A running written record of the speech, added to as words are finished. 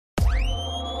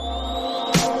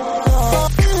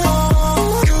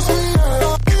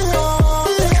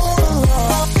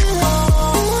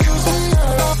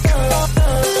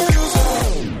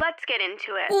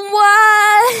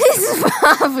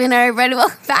And everybody,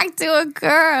 welcome back to A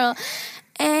Girl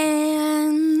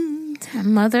and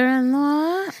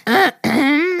Mother-in-law.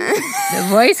 The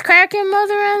voice cracking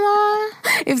mother-in-law.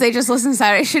 If they just listen to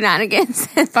Saturday Shenanigans,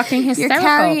 Fucking hysterical. You're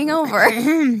carrying over.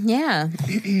 Yeah.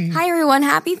 Hi, everyone.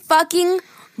 Happy fucking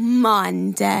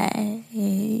Monday.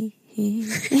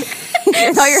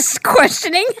 I thought you're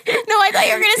questioning. No, I thought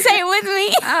you were going to say it with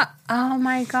me. Oh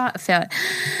my God.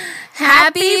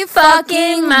 Happy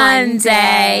fucking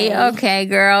Monday. Okay,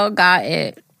 girl. Got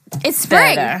it. It's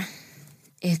spring. Better.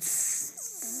 It's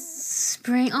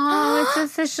spring. Oh, it's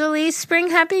officially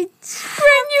spring. Happy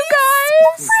spring, you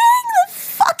guys. Spring. The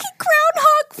fucking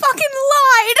groundhog fucking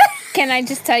lied. Can I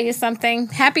just tell you something?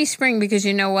 Happy spring, because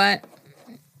you know what?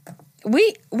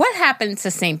 What happened to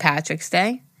St. Patrick's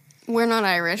Day? We're not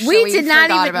Irish. We did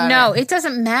not even know. It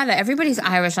doesn't matter. Everybody's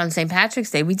Irish on St.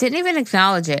 Patrick's Day. We didn't even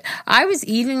acknowledge it. I was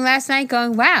eating last night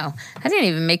going, wow, I didn't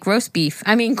even make corned beef.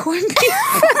 Roast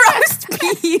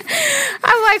beef.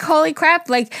 I'm like, holy crap.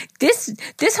 Like, this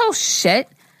whole shit.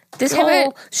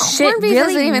 Whole shit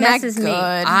really messes me.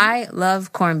 I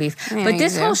love corned beef. But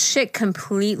this whole shit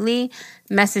completely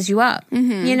messes you up.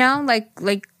 Mm-hmm. You know? Like,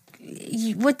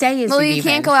 what day is it? Well, you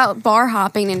can't go out bar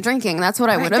hopping and drinking. That's what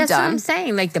I would have done. That's what I'm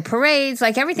saying. Like the parades,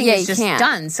 like everything is just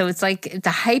done. So it's like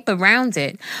the hype around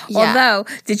it. Yeah. Although,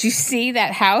 did you see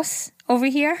that house over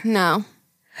here? No.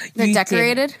 They're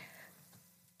decorated?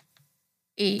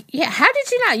 Yeah. How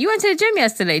did you not? You went to the gym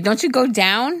yesterday. Don't you go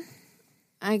down?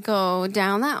 I go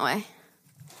down that way.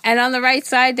 And on the right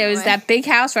side, there was that big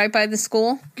house right by the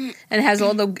school. And it had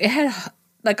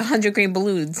like 100 green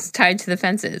balloons tied to the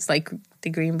fences. Like the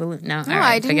green balloon. No, all right,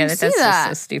 I didn't forget it. see That's that.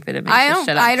 just so stupid. It makes you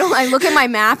shut up. I look at my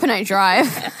map and I drive.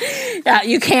 Yeah,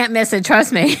 you can't miss it.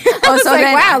 Trust me. Oh, so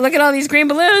like, wow, look at all these green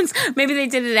balloons. Maybe they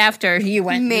did it after you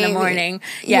went in the morning.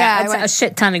 Yeah, it's a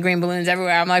shit ton of green balloons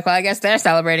everywhere. I'm like, well, I guess they're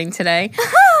celebrating today.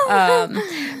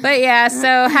 But yeah,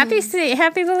 so happy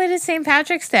belated St.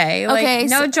 Patrick's Day. Like, okay,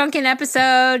 no drunken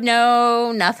episode,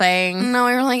 no nothing. No,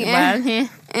 we were like,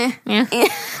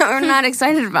 we're not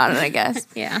excited about it, I guess.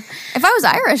 Yeah. If I was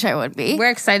Irish, I would be. We're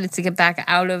excited to get back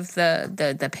out of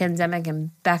the pandemic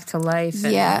and back to life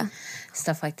and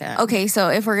stuff like that. Okay, so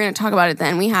if we're going to talk about it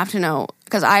then, we have to know,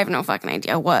 because I have no fucking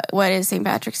idea, what is St.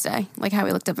 Patrick's Day? Like how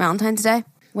we looked up Valentine's Day?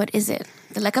 What is it?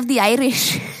 The luck of the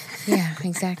Irish. Yeah,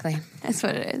 exactly. That's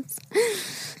what it is.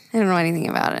 I don't know anything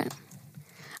about it.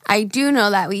 I do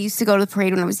know that we used to go to the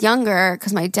parade when I was younger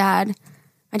because my dad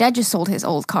just sold his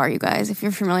old car, you guys. If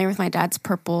you're familiar with my dad's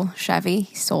purple Chevy,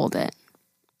 he sold it.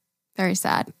 Very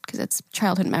sad because it's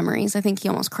childhood memories. I think he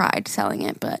almost cried selling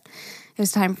it, but it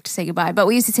was time to say goodbye. But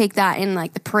we used to take that in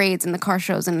like the parades and the car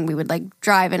shows, and we would like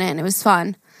drive in it, and it was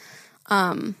fun.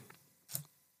 But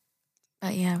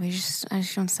yeah, I just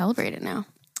don't celebrate it now.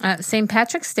 St.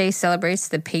 Patrick's Day celebrates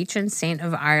the patron saint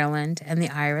of Ireland and the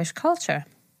Irish culture.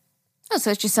 Oh, so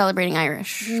it's just celebrating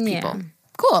Irish people. Yeah.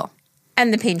 Cool.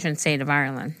 And the patron saint of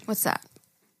Ireland. What's that?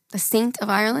 The saint of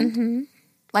Ireland? Mm-hmm.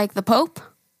 Like the Pope?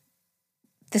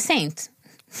 The saint.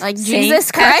 Like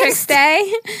Jesus Christ? Patrick's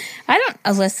Day?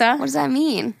 Alyssa. What does that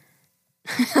mean?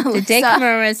 The day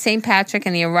commemorates St. Patrick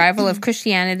and the arrival of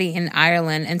Christianity in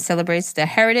Ireland and celebrates the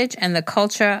heritage and the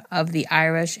culture of the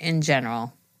Irish in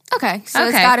general. Okay, so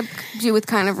it's got to do with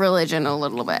kind of religion a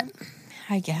little bit.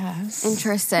 I guess.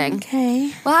 Interesting.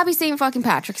 Okay. Well, happy St. fucking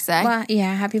Patrick's Day. Well,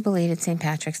 yeah, happy belated St.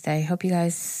 Patrick's Day. Hope you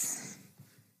guys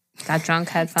got drunk,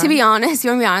 had fun. To be honest,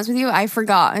 you want to be honest with you? I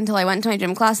forgot until I went to my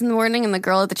gym class in the morning and the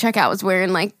girl at the checkout was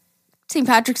wearing like St.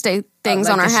 Patrick's Day things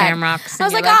on her head. Shamrocks. I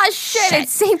was like, oh shit,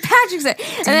 it's St. Patrick's Day.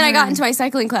 And then I got into my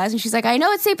cycling class and she's like, I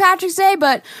know it's St. Patrick's Day,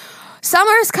 but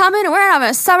summer's coming and we're having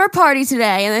a summer party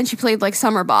today. And then she played like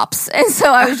summer bops. And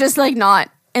so I was just like not.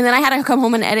 And then I had to come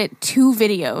home and edit 2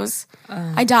 videos.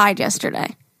 I died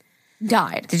yesterday.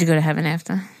 Died. Did you go to heaven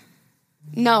after?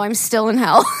 No, I'm still in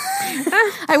hell.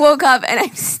 I woke up and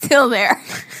I'm still there.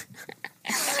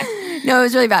 No, it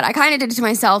was really bad. I kind of did it to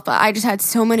myself, but I just had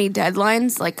so many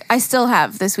deadlines. Like, I still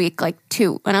have this week, like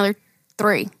another 2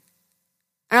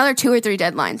 or 3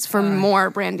 deadlines for more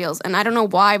brand deals. And I don't know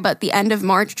why, but the end of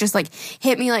March just like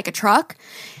hit me like a truck.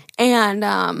 And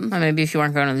well, maybe if you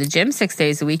weren't going to the gym 6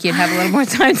 days a week, you'd have a little more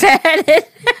time to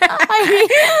edit.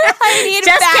 I need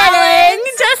just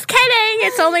balance. Just kidding.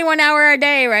 It's only 1 hour a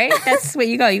day, right? That's what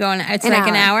you go. You go in. It's an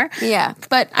hour. Yeah,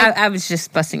 but I was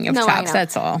just busting your chops.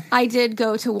 That's all. I did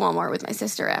go to Walmart with my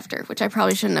sister after, which I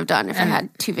probably shouldn't have done if I had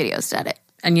 2 videos to edit.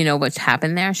 And you know what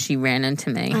happened there? She ran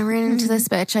into me. I ran into this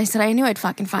bitch. I said, I knew I'd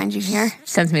fucking find you here.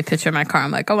 Sends me a picture of my car.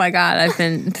 I'm like, oh my God, I've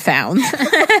been found.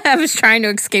 I was trying to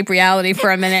escape reality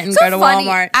for a minute and go to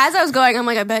Walmart. As I was going, I'm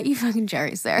like, I bet you fucking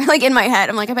Jerry's there. Like in my head,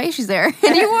 I'm like, I bet she's there.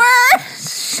 And you were.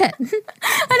 Shit. I know,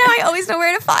 I always know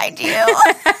where to find you.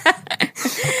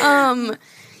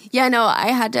 Yeah, no,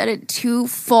 I had to edit 2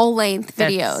 full-length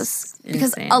videos.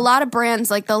 Because a lot of brands,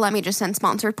 like, they'll let me just send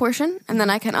sponsored portion, and then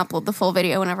I can upload the full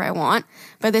video whenever I want.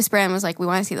 But this brand was like, we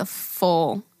want to see the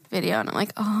full video. And I'm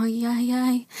like, oh,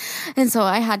 yeah. And so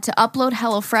I had to upload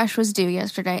HelloFresh was due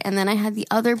yesterday, and then I had the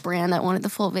other brand that wanted the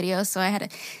full video, so I had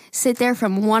to sit there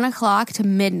from 1 o'clock to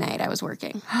midnight I was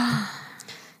working.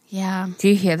 Yeah. Do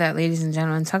you hear that, ladies and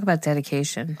gentlemen? Talk about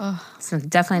dedication. It's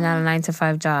definitely not a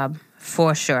 9-to-5 job,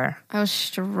 for sure. I was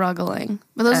struggling.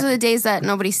 But those are the days that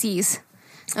nobody sees.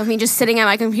 Of me just sitting at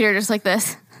my computer just like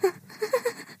this.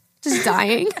 Just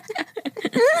dying.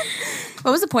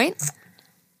 What was the point?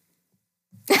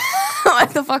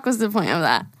 What the fuck was the point of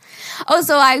that? Oh,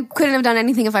 so I couldn't have done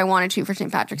anything if I wanted to for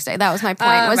St. Patrick's Day. That was my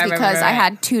point, because I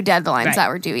had 2 deadlines that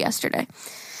were due yesterday.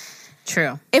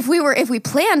 True. If we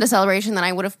planned a celebration, then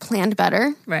I would have planned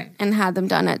better. Right. And had them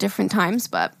done at different times.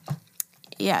 But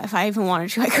yeah, if I even wanted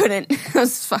to, I couldn't. It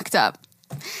was fucked up.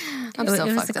 It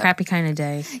was a crappy kind of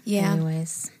day. Yeah.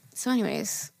 Anyways.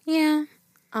 Yeah.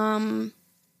 I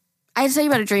had to tell you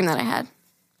about a dream that I had.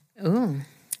 Ooh.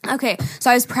 Okay,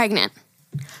 so I was pregnant,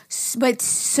 but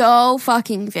so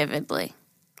fucking vividly.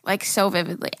 Like, so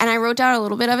vividly. And I wrote down a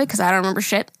little bit of it because I don't remember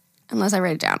shit unless I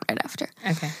write it down right after.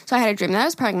 Okay. So I had a dream that I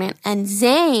was pregnant, and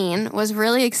Zane was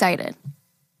really excited.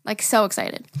 Like, so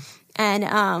excited.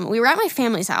 And we were at my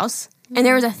family's house, and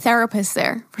there was a therapist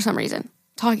there for some reason,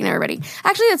 talking to everybody.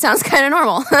 Actually, that sounds kind of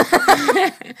normal.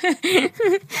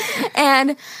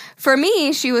 And for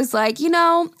me, she was like,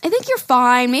 I think you're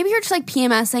fine. Maybe you're just like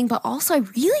PMSing, but also I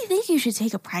really think you should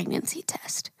take a pregnancy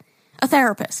test. A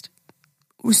therapist.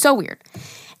 It was so weird.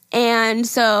 And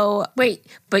so... Wait,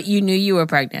 but you knew you were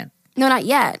pregnant? No, not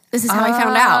yet. This is how I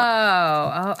found out.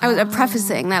 Oh. I was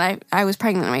prefacing that I was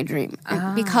pregnant in my dream.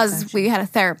 Because we had a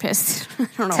therapist. I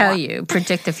don't know Tell why. you,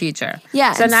 predict the future.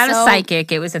 Yeah. So not a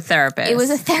psychic, it was a therapist. It was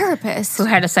a therapist. Who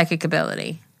had a psychic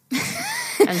ability.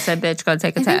 And said, bitch, go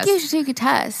take a test. I think you should take a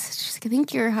test. She's like, I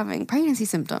think you're having pregnancy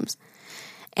symptoms.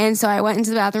 And so I went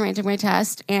into the bathroom, I took my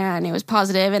test, and it was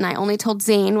positive, and I only told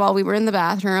Zane while we were in the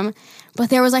bathroom. But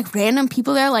there was like random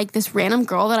people there, like this random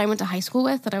girl that I went to high school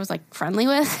with that I was like friendly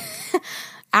with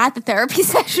at the therapy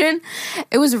session.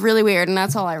 It was really weird, and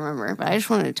that's all I remember. But I just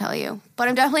wanted to tell you. But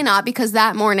I'm definitely not, because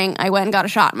that morning I went and got a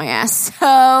shot in my ass. So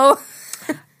I'm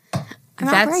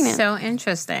not pregnant. That's so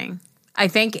interesting. I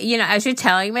think, as you're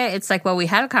telling me, it's like, well, we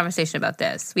had a conversation about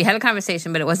this. We had a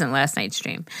conversation, but it wasn't last night's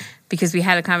stream. Because we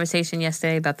had a conversation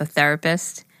yesterday about the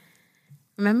therapist.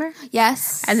 Remember?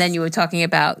 Yes. And then you were talking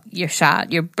about your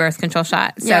shot, your birth control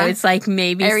shot. So Yeah. it's like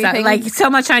maybe so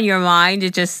much on your mind,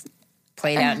 it just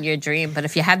played out in your dream. But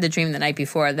if you had the dream the night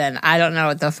before, then I don't know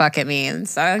what the fuck it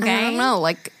means. Okay? I don't know.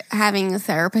 Like having a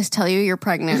therapist tell you you're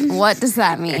pregnant. What does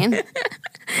that mean?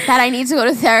 That I need to go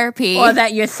to therapy. Or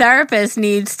that your therapist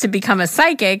needs to become a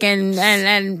psychic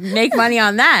and make money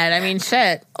on that. I mean,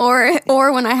 shit. Or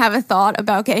when I have a thought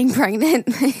about getting pregnant,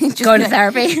 just go to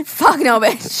therapy. Fuck no,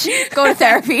 bitch. Go to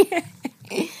therapy.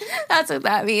 That's what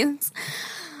that means.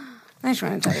 I just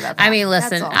want to tell you about that. I mean,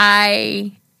 listen,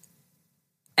 I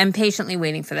am patiently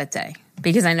waiting for that day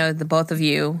because I know the both of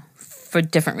you, for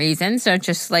different reasons, are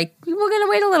just like, we're going to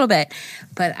wait a little bit.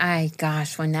 But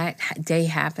when that day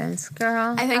happens,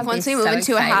 girl, I think once we move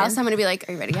into a house, I'm going to be like,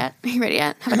 are you ready yet? Are you ready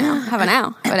yet? Have a now. Have a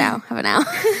now. Have a now. Have a now.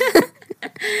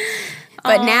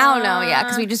 But now, no, yeah,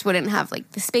 because we just wouldn't have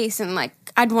like the space, and like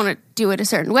I'd want to do it a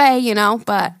certain way,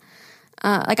 but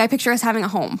like I picture us having a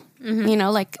home,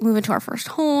 like moving to our first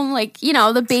home, like,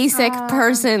 the basic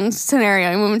person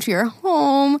scenario, move into your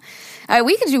home.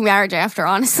 We could do marriage after,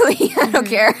 honestly. I don't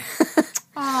care.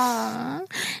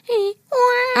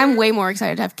 I'm way more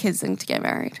excited to have kids than to get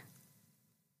married.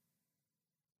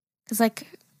 Because, like,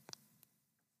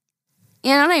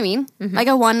 you know what I mean? Mm-hmm. Like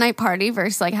a one-night party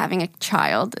versus, like, having a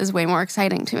child is way more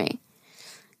exciting to me.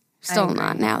 Still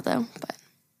not now, though, but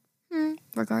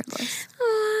regardless.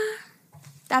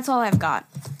 That's all I've got.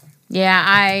 Yeah,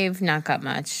 I've not got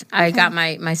much. Okay. I got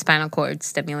my spinal cord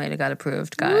stimulator got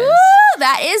approved, guys. Woo,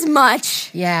 that is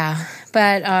much. Yeah,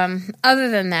 but other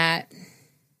than that,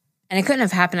 and it couldn't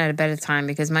have happened at a better time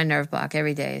because my nerve block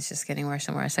every day is just getting worse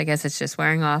and worse. I guess it's just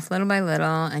wearing off little by little,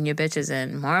 and your bitch is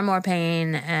in more and more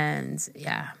pain, and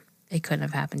yeah, it couldn't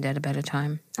have happened at a better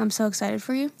time. I'm so excited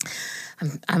for you.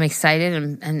 I'm excited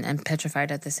and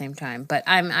petrified at the same time, but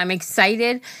I'm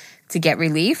excited to get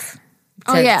relief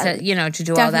to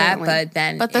do all that. Definitely. But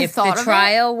then But the if thought the of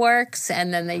trial works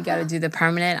and then they got to do the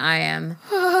permanent, I'm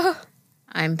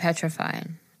petrified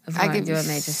of I going to give do you a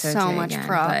major surgery so much again.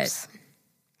 props.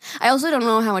 I also don't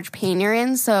know how much pain you're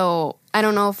in, so I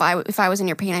don't know if I was in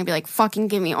your pain, I'd be like, fucking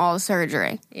give me all the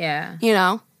surgery, But yeah. you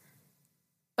know?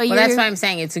 But Well, that's why I'm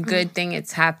saying it's a good thing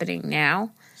it's happening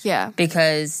now. Yeah.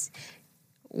 Because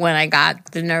when I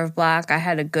got the nerve block, I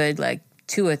had a good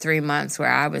 2 or 3 months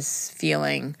where I was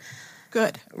feeling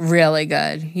Good. really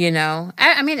good,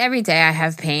 I mean, every day I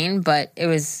have pain, but it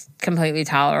was completely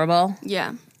tolerable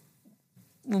Yeah.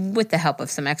 with the help of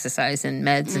some exercise and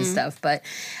meds and stuff. But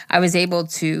I was able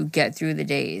to get through the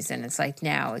days, and it's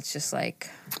now it's just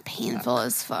Painful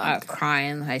as fuck.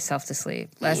 crying myself to sleep.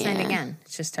 Last night Yeah. again,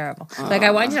 it's just terrible. I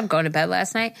ended up going to bed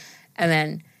last night, and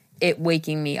then it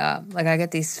waking me up. I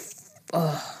get these,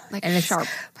 and it's sharp.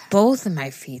 both of my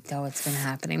feet, though, it's been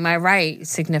happening. My right,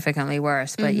 significantly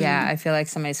worse. But yeah, I feel like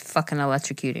somebody's fucking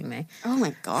electrocuting me Oh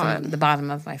my God. from the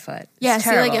bottom of my foot. Yeah, It's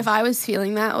see, terrible. if I was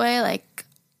feeling that way,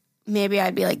 maybe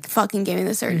I'd be fucking give me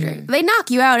the surgery. They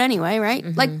knock you out anyway, right?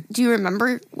 Do you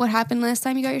remember what happened last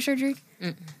time you got your surgery?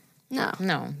 No.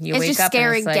 No, you It's wake just up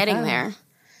scary and it's getting oh. there.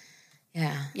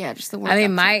 Yeah. Yeah, just the I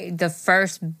mean, workup. the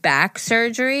first back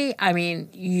surgery, I mean,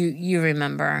 you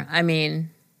remember. I mean,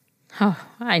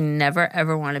 I never,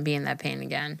 ever want to be in that pain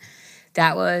again.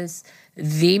 That was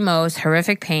the most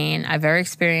horrific pain I've ever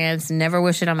experienced. Never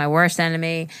wish it on my worst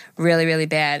enemy. Really, really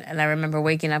bad. And I remember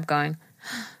waking up going,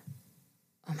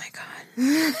 oh my God.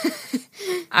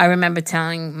 I remember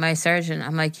telling my surgeon,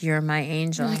 I'm like, you're my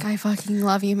angel. I fucking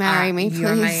love you. Marry me, please.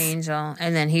 You're my angel.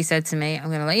 And then he said to me, I'm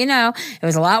going to let you know, it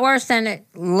was a lot worse than it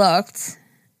looked.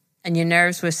 And your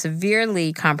nerves were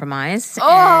severely compromised.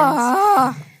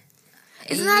 Oh.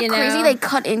 Isn't that you crazy? know- They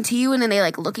cut into you and then they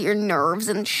look at your nerves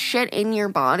and shit in your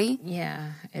body.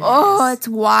 Yeah. It Oh, is. it's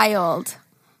wild.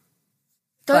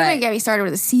 Don't But- even get me started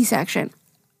with a C-section.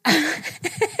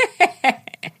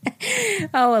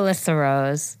 Oh, Alyssa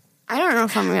Rose. I don't know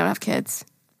if I'm going to have kids.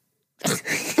 I'm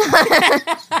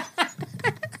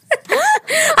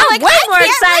way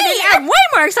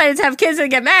more excited to have kids and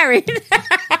get married.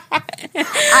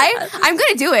 I'm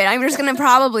going to do it. I'm just going to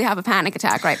probably have a panic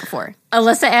attack right before.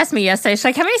 Alyssa asked me yesterday, she's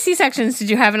like, how many C-sections did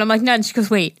you have? And I'm like, none. She goes,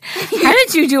 wait, how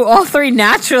did you do all three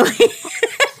naturally?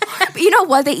 But you know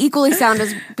what? They equally sound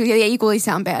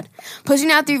bad. Pushing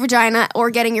out through your vagina or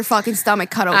getting your fucking stomach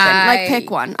cut open.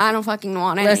 Pick one. I don't fucking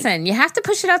want any. Listen, you have to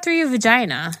push it out through your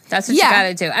vagina. That's what you Yeah. got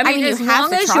to do. I mean, you as have long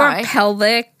to as try.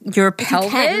 your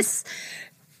pelvis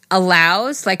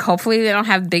allows, hopefully they don't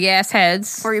have big ass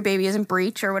heads, Or your baby isn't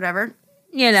breech or whatever.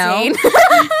 Zane.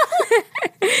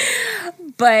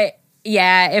 But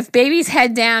yeah, if baby's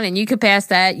head down and you could pass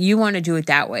that, you want to do it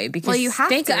that way because you have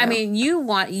to. I mean, you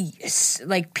want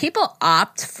people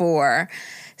opt for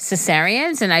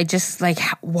cesareans, and I just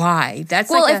why? That's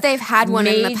if they've had one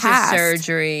in the major past.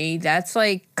 surgery. That's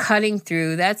cutting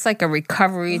through. That's a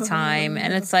recovery time,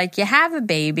 and it's you have a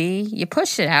baby, you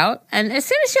push it out, and as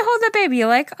soon as you hold that baby, you're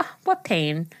like, oh, what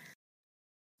pain?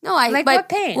 No, but what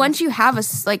pain? once you have a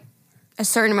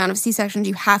certain amount of C-sections,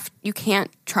 you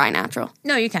can't try natural.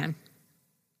 No, you can.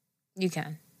 You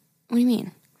can. What do you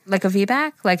mean? Like a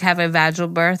VBAC? Have a vaginal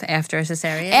birth after a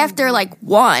cesarean? After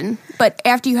one, but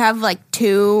after you have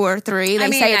 2 or 3,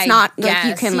 they say it's not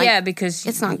you can because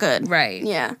it's not good. Right.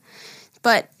 Yeah.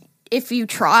 But if you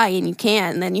try and you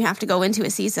can't, then you have to go into a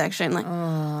C-section.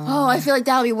 I feel like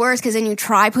that'll be worse because then you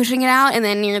try pushing it out and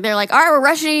then they're like, all right, we're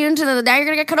rushing you into now you're going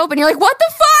to get cut open. You're like, what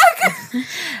the fuck?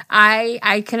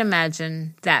 I can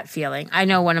imagine that feeling. I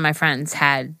know one of my friends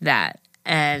had that.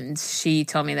 And she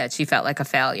told me that she felt like a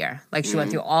failure. She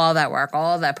went through all that work,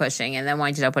 all that pushing, and then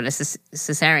winded up with a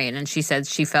cesarean. And she said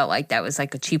she felt like that was a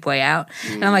cheap way out.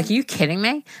 And I'm like, are you kidding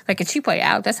me? A cheap way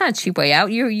out? That's not a cheap way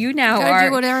out. You now Gotta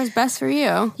do whatever's best for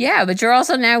you. Yeah, but you're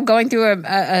also now going through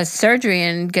a surgery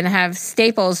and going to have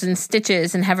staples and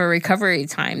stitches and have a recovery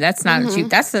time. That's not cheap.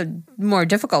 That's the more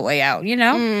difficult way out,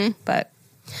 But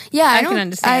yeah, I can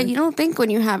understand. You don't think when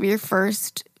you have your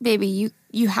first baby,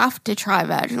 you have to try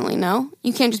vaginally, no?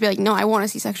 You can't just be like, no, I want a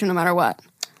C-section no matter what.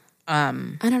 I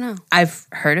don't know. I've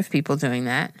heard of people doing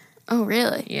that. Oh,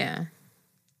 really? Yeah.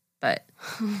 But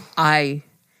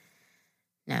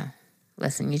no.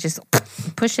 Listen, you just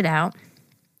push it out.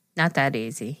 Not that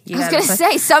easy. I was going to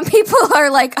say, some people are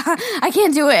like, I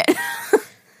can't do it.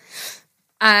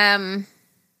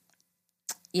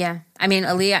 Yeah. I mean,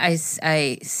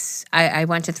 Aaliyah, I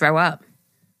went to throw up.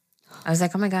 I was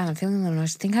like, oh my God, I'm feeling a little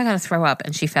nauseous. I think I got to throw up.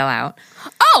 And she fell out.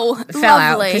 Oh, Oh, fell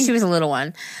out lovely. because she was a little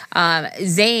one.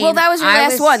 Zane. Well, that was your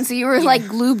last one, so you were like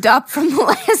lubed up from the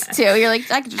last two. You're like,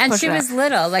 I could just And push she it was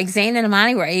little. Like Zane and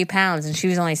Amani were 8 pounds, and she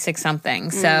was only 6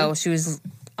 something. So she was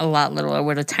a lot littler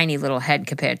with a tiny little head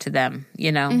compared to them.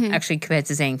 You know, actually compared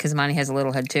to Zane, because Amani has a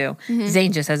little head too.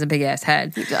 Zane just has a big ass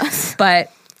head. He does.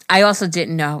 But I also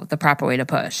didn't know the proper way to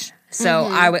push. So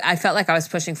I felt like I was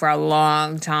pushing for a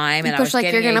long time, and I was like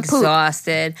getting you're gonna poop.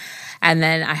 exhausted. And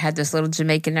then I had this little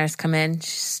Jamaican nurse come in,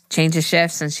 change the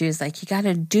shifts, and she was like, "You got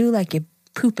to do like you're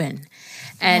pooping."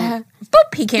 And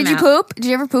boop, he came out. Did you poop? Did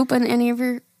you ever poop on any of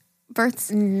your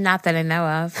births? Not that I know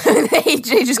of. They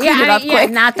just cleaned it up quick.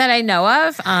 Not that I know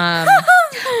of.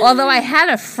 Although I had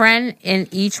a friend in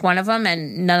each one of them,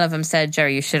 and none of them said,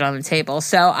 "Jerry, you shit on the table."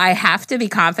 So I have to be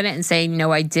confident and say,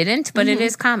 no, I didn't, but it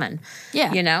is common.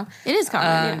 Yeah. You know? It is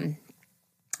common.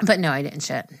 But no, I didn't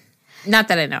shit. Not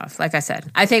that I know of, like I said.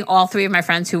 I think all 3 of my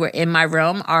friends who were in my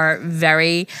room are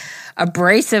very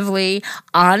abrasively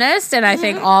honest, and I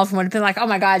think all of them would have been like, "Oh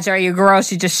my God, Jerry, you're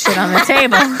gross, you just shit on the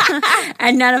table."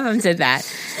 And none of them did that.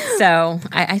 So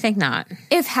I think not.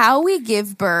 If how we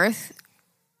give birth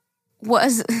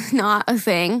was not a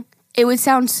thing, it would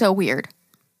sound so weird.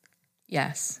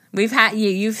 Yes. We've had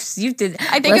you did.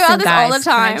 I think about this all the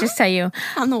time. Can I just tell you,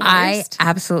 I'm the I worst.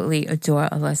 absolutely adore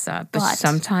Alyssa, but But-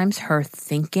 sometimes her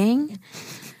thinking,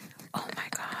 oh my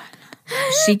God.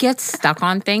 She gets stuck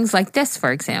on things like this,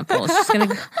 for example. She's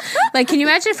gonna like, can you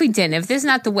imagine if we didn't? If this is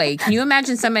not the way, can you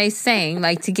imagine somebody saying,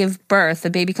 like, to give birth, the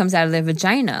baby comes out of their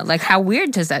vagina? Like, how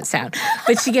weird does that sound?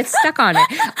 But she gets stuck on it.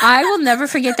 I will never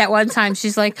forget that one time.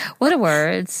 She's like, "What are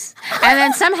words?" And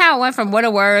then somehow it went from what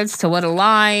are words to what are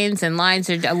lines, and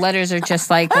letters are just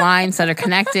like lines that are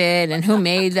connected, and who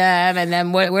made them, and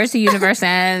then where's the universe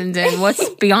end, and what's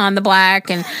beyond the black,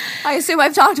 and I assume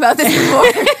I've talked about this before.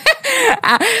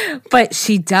 but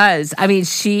she does. I mean,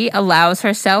 she allows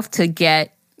herself to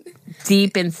get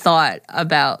deep in thought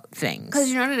about things. Because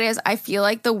you know what it is? I feel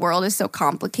like the world is so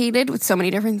complicated with so many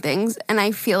different things, and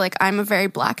I feel like I'm a very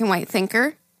black and white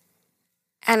thinker,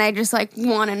 and I just like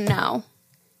want to know.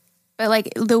 But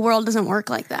like the world doesn't work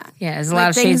like that. Yeah, there's a Like, lot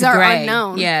of things shades of are gray.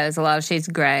 unknown. Yeah, there's a lot of shades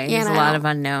of gray. Yeah, There's a and lot of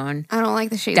unknown. I don't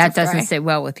like the shades That of gray. doesn't sit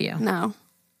well with you. No.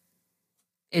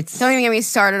 It's Don't even get me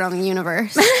started on the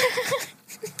universe.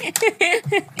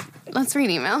 Let's read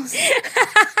emails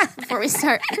before we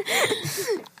start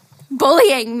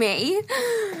bullying me.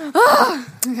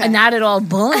 not at all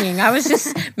bullying. I was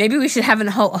just, maybe we should have a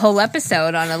whole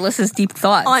episode on Alyssa's deep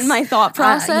thoughts. On my thought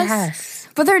process. Yes.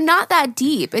 But they're not that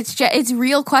deep. It's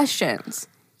real questions.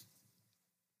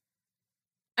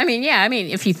 I mean, yeah. I mean,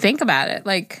 if you think about it,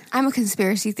 like, I'm a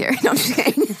conspiracy theorist. No, I'm just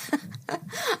kidding.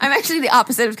 I'm actually the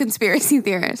opposite of conspiracy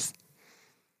theorist.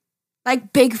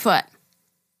 Like Bigfoot.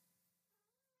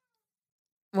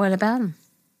 what about him?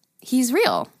 He's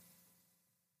real.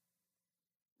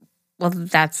 Well,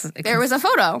 that's There was a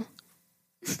photo.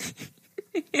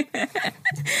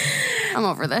 I'm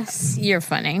over this. You're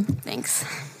funny. Thanks.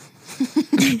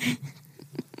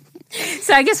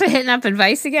 So I guess we're hitting up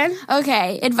advice again.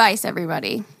 Okay, advice,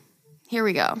 everybody. Here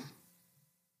we go.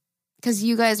 Because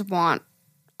you guys want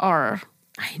our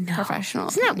I know. professional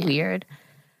Isn't that opinion. weird?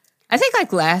 I think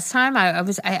like last time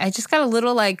I just got a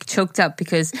little like choked up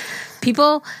because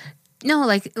people, no,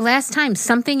 like last time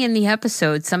something in the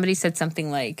episode, somebody said something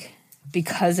like,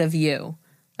 "Because of you."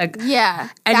 Like, Yeah,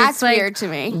 and that's it's like, weird to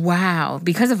me. wow,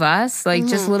 because of us, like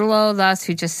just little old us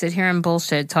who just sit here and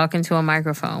bullshit talking to a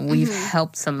microphone, we've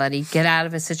helped somebody get out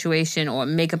of a situation or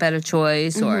make a better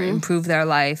choice or improve their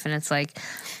life. And it's like,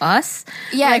 us?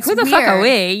 Yeah, like it's who the fuck are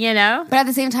weird. we, you know? But at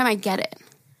the same time, I get it.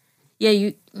 Yeah,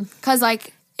 you, Because,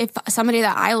 like, if somebody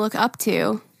that I look up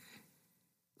to,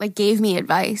 like, gave me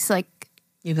advice, like,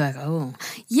 you'd be like, oh.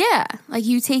 yeah, like,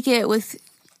 you take it with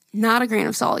not a grain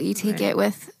of salt. You take it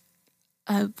with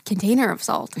a container of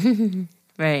salt.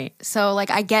 Right. So, like,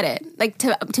 I get it. Like,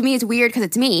 to me, it's weird because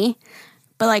it's me.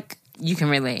 But, like, You can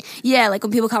relate. yeah, like,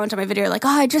 when people comment on my video, like, oh,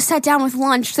 I just sat down with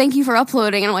lunch. Thank you for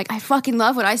uploading. And I'm like, I fucking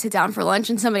love when I sit down for lunch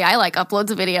and somebody I like uploads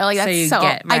a video. Like, that's so,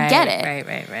 I get it.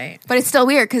 Right. But it's still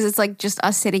weird because it's, like, just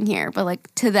us sitting here. But,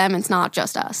 like, to them, it's not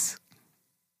just us.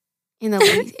 In the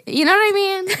least, you know what I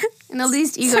mean? In the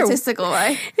least egotistical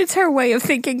way. It's her way of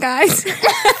thinking, guys.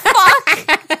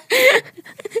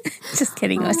 Just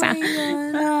kidding, Lisa.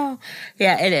 Oh.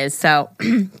 Yeah, it is. So,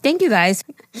 thank you guys.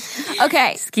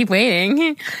 Okay, Just keep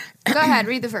waiting. go ahead.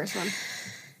 Read the first one.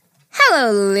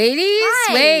 Hello, ladies.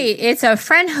 Hi. Wait, it's a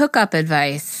friend hookup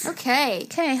advice. Okay.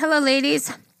 Okay, hello,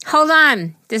 ladies. Hold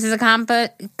on. This is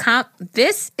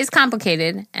this is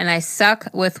complicated, and I suck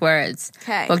with words.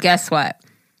 Okay. Well, guess what?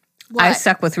 What? I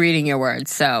suck with reading your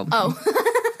words. So, Oh.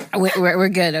 We're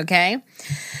good, okay?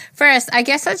 First, I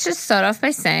guess let's just start off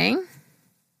by saying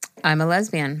I'm a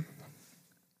lesbian.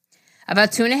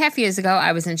 About 2.5 years ago,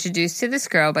 I was introduced to this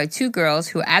girl by two girls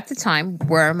who at the time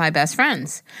were my best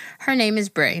friends. Her name is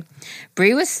Brie.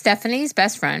 Brie was Stephanie's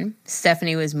best friend.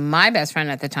 Stephanie was my best friend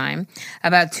at the time.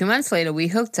 About 2 months later, we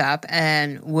hooked up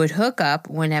and would hook up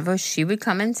whenever she would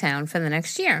come in town for the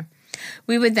next year.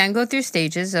 We would then go through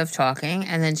stages of talking,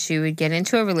 and then she would get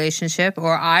into a relationship,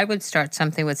 or I would start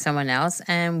something with someone else,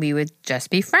 and we would just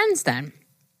be friends then.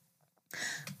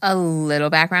 A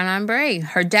little background on Brie.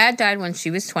 Her dad died when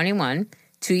she was 21.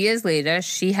 2 years later,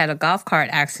 she had a golf cart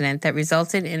accident that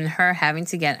resulted in her having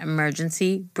to get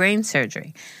emergency brain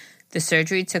surgery. The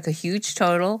surgery took a huge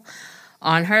toll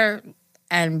on her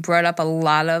and brought up a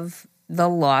lot of the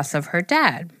loss of her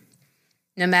dad.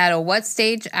 No matter what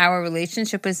stage our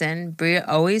relationship was in, Brie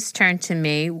always turned to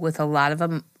me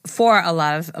for a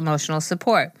lot of emotional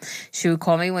support. She would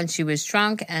call me when she was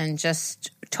drunk and just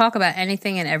talk about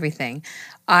anything and everything.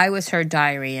 I was her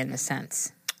diary in a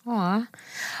sense. Aw.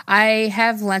 I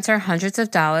have lent her hundreds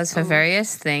of dollars for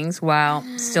various things while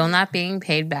still not being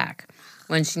paid back.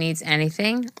 When she needs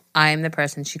anything, I am the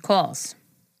person she calls.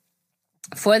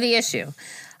 For the issue,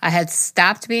 I had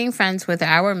stopped being friends with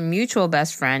our mutual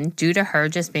best friend due to her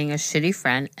just being a shitty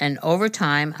friend, and over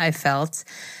time I felt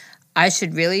I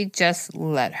should really just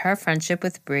let her friendship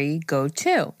with Brie go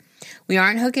too. We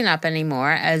aren't hooking up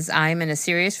anymore as I'm in a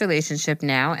serious relationship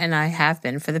now, and I have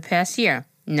been for the past year.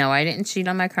 No, I didn't cheat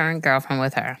on my current girlfriend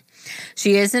with her.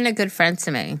 She isn't a good friend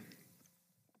to me.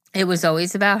 It was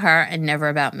always about her and never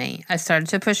about me. I started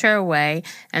to push her away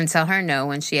and tell her no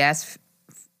when she asked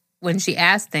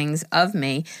things of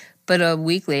me, but a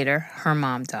week later, her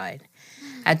mom died.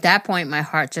 At that point, my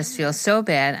heart just feels so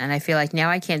bad, and I feel like now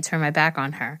I can't turn my back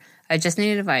on her. I just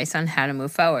need advice on how to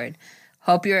move forward.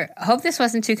 Hope this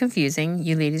wasn't too confusing.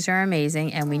 You ladies are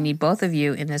amazing, and we need both of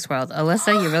you in this world.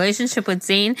 Alyssa, your relationship with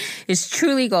Zane is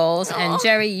truly goals, and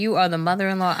Jerry, you are the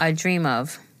mother-in-law I dream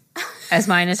of. As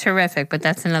mine is horrific, but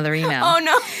that's another email. Oh,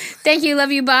 no. Thank you.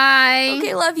 Love you. Bye.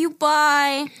 Okay, love you.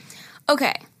 Bye.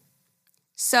 Okay.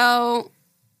 So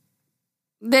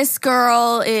this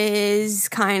girl is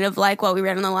kind of like what we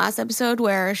read in the last episode,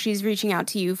 where she's reaching out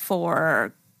to you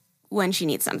for when she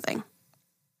needs something.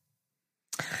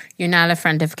 You're not a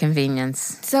friend of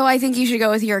convenience. So I think you should go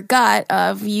with your gut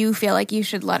of you feel like you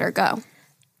should let her go.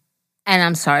 And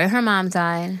I'm sorry her mom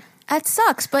died. That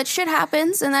sucks, but shit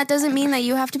happens, and that doesn't mean that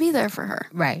you have to be there for her.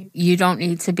 Right. You don't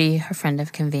need to be her friend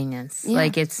of convenience. Yeah.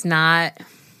 Like, it's not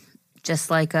just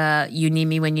like a you need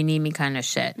me when you need me kind of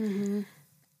shit. Mm-hmm.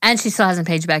 And she still hasn't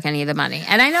paid you back any of the money.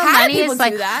 And I know money is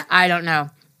like, that? I don't know.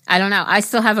 I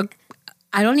still have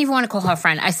I don't even want to call her a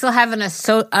friend. I still have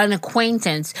an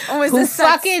acquaintance who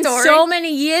fucking so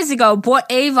many years ago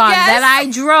bought Avon that I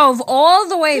drove all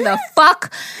the way the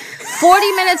fuck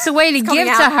 40 minutes away to give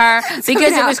to her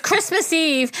because it was Christmas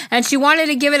Eve and she wanted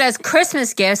to give it as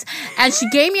Christmas gifts, and she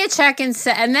gave me a check and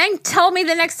then told me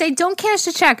the next day, don't cash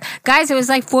the check. Guys, it was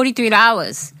like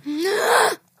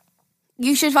 $43.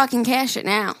 You should fucking cash it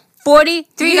now. $43,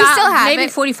 you still have maybe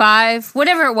it. $45,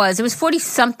 whatever it was. It was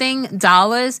 $40-something.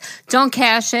 Don't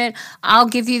cash it. I'll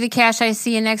give you the cash. I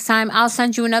see you next time. I'll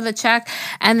send you another check.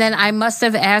 And then I must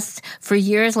have asked for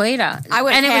years later. I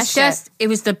would. And it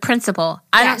was the principle.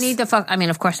 I don't need I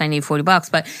mean, of course I need $40,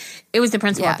 but it was the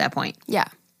principle at that point. Yeah.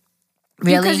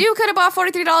 Really? Because you could have bought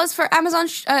 $43 for Amazon,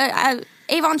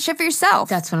 Avon ship for yourself.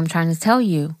 That's what I'm trying to tell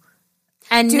you.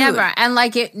 And never. And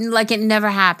like it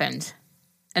never happened.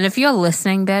 And if you're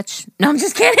listening, bitch, no, I'm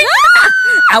just kidding.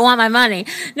 I want my money.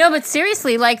 No, but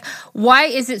seriously, like, why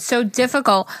is it so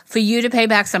difficult for you to pay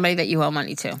back somebody that you owe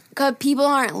money to? Because people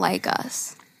aren't like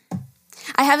us.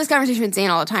 I have this conversation with Zane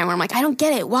all the time where I'm like, I don't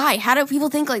get it. Why? How do people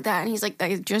think like that? And he's like,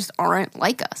 they just aren't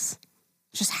like us.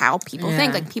 It's just how people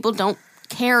think. Like, people don't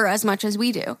care as much as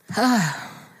we do.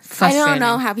 I don't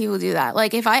know how people do that.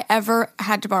 Like, if I ever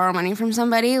had to borrow money from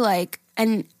somebody,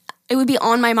 and it would be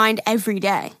on my mind every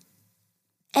day.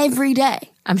 Every day.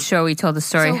 I'm sure we told the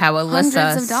story how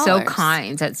Alyssa, so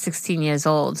kind at 16 years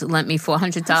old, lent me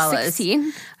 $400.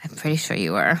 16? I'm pretty sure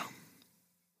you were.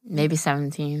 Maybe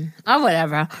 17. Oh,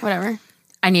 whatever.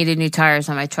 I needed new tires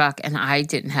on my truck, and I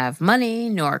didn't have money,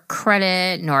 nor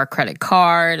credit, nor a credit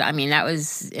card. I mean, that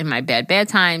was in my bad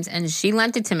times, and she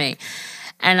lent it to me.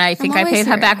 And I think I paid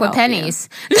her back with pennies.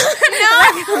 No,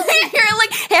 you're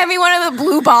like, hand me one of the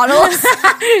blue bottles.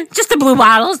 Just the blue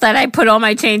bottles that I put all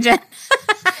my change in.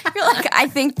 You're like, I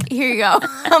think, here you go.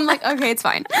 I'm like, okay, it's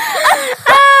fine.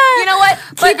 You know what?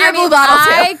 Keep your blue bottle,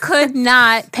 too. I could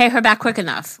not pay her back quick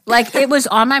enough. Like, it was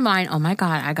on my mind. Oh, my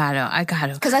God, I got to.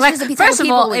 Because that's like, just the first of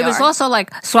all, it are. was also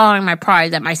like swallowing my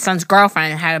pride that my son's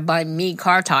girlfriend had to buy me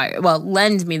car tires. Well,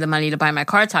 lend me the money to buy my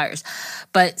car tires.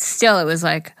 But still, it was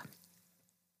like,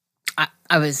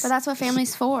 I was... But that's what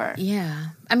family's for. Yeah.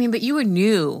 I mean, but you were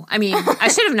new. I mean, I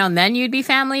should have known then you'd be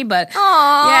family, but...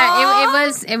 Aww. Yeah, it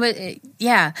was...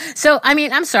 Yeah. So, I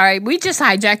mean, I'm sorry. We just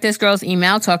hijacked this girl's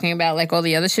email talking about, like, all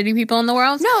the other shitty people in the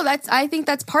world. No, I think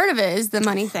that's part of it is the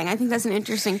money thing. I think that's an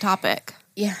interesting topic.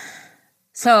 Yeah.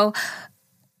 So...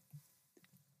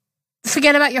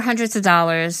 Forget about your hundreds of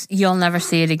dollars. You'll never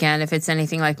see it again if it's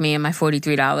anything like me and my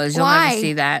 $43. You'll Why? never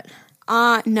see that.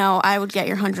 No, I would get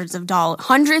your hundreds of dollars.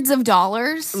 Hundreds of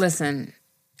dollars? Listen,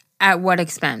 at what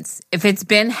expense? If it's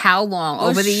been how long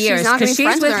over the years? Because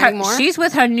She's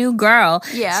with her new girl.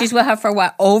 Yeah. She's with her for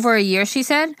what, over a year, she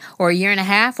said? Or a year and a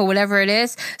half or whatever it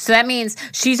is. So that means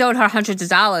she's owed her hundreds of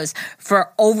dollars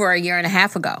for over a year and a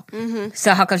half ago. Mm-hmm.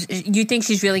 So how come you think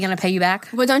she's really going to pay you back?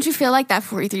 But don't you feel like that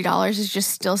 $43 is just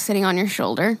still sitting on your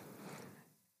shoulder?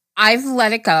 I've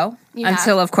let it go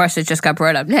until, of course, it just got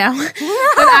brought up now.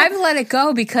 But I've let it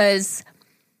go because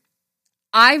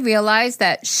I realized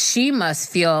that she must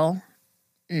feel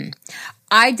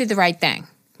I did the right thing,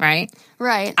 right?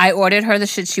 Right. I ordered her the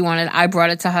shit she wanted. I brought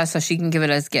it to her so she can give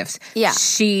it as gifts. Yeah.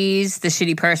 She's the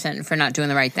shitty person for not doing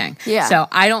the right thing. Yeah. So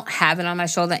I don't have it on my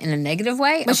shoulder in a negative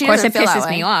way. But of course, it pisses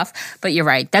me off. But you're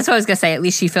right. That's what I was going to say. At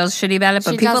least she feels shitty about it.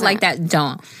 But people like that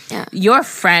don't. Yeah. Your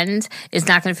friend is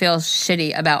not going to feel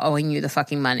shitty about owing you the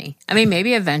fucking money. I mean,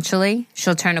 maybe eventually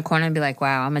she'll turn a corner and be like,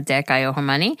 wow, I'm a dick. I owe her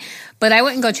money. But I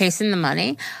wouldn't go chasing the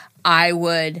money. I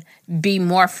would be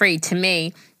more free. To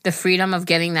me, the freedom of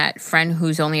getting that friend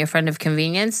who's only a friend of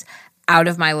convenience out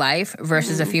of my life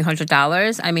versus a few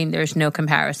 $100s. I mean, there's no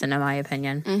comparison in my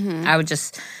opinion. Mm-hmm. I would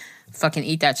just fucking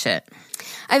eat that shit.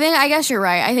 I guess you're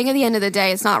right. I think at the end of the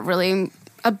day, it's not really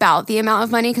about the amount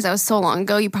of money because that was so long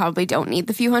ago. You probably don't need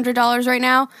the few $100s right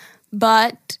now.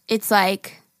 But it's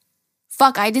like,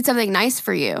 fuck, I did something nice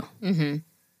for you. Mm-hmm.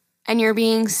 And you're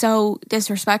being so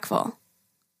disrespectful.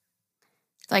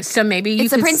 Like, so maybe you it's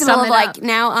the could principle sum of it like up.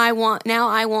 now I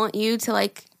want you to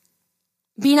like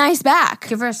be nice back.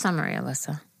 Give her a summary,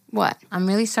 Alyssa. What? I'm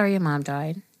really sorry your mom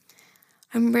died.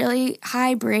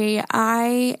 Hi Brie.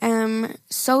 I am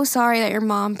so sorry that your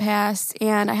mom passed,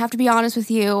 and I have to be honest with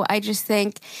you. I just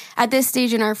think at this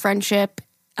stage in our friendship,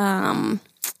 we're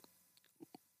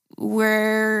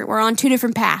on two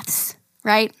different paths,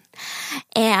 right?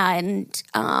 And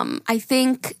I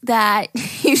think that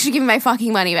you should give me my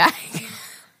fucking money back.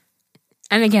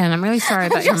 And again, I'm really sorry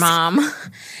about your mom.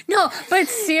 No, but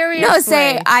seriously.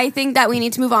 No, I think that we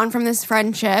need to move on from this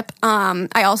friendship.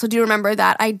 I also do remember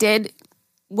that I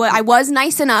was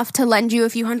nice enough to lend you a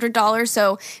few $100s,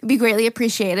 so it'd be greatly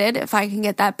appreciated if I can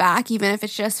get that back, even if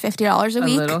it's just $50 a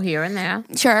week. A little here and there.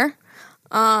 Sure.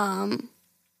 I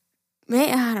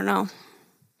don't know.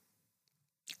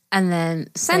 And then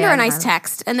send her a nice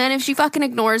text, and then if she fucking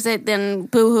ignores it, then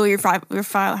boo-hoo, your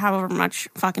however much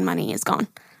fucking money is gone.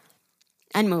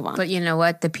 And move on. But you know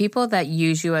what? The people that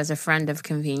use you as a friend of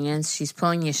convenience, she's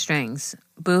pulling your strings.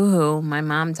 Boo-hoo, my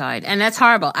mom died. And that's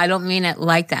horrible. I don't mean it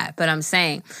like that. But I'm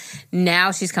saying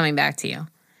now she's coming back to you.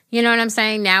 You know what I'm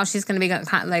saying? Now she's going to be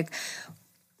like,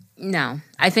 no.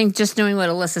 I think just doing what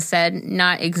Alyssa said,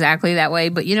 not exactly that way.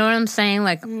 But you know what I'm saying?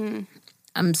 Like,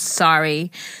 I'm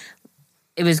sorry.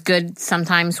 It was good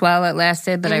sometimes while it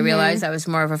lasted, but I realized I was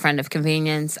more of a friend of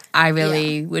convenience. I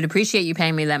really would appreciate you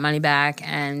paying me that money back,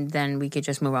 and then we could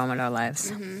just move on with our lives.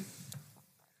 Mm-hmm.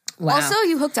 Wow. Also,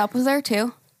 you hooked up with her,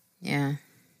 too. Yeah.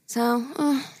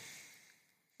 So,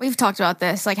 we've talked about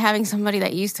this, like having somebody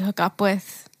that you used to hook up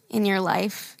with in your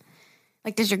life.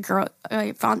 Like, does your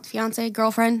fiance,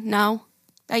 girlfriend know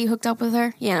that you hooked up with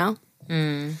her? You know?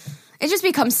 It just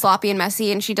becomes sloppy and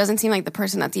messy, and she doesn't seem like the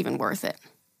person that's even worth it.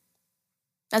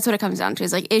 That's what it comes down to.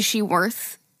 Is like, is she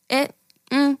worth it?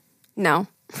 No.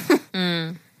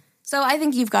 So I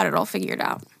think you've got it all figured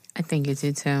out. I think you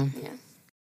do too. Yeah.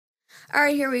 All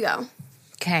right, here we go.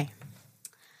 Okay.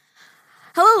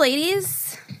 Hello,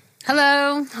 ladies.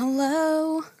 Hello.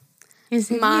 Hello.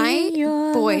 Is it my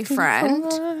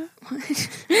boyfriend?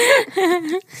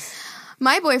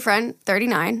 My boyfriend,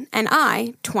 39, and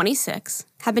I, 26,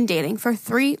 have been dating for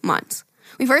 3 months.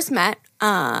 When we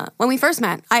first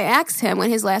met, I asked him when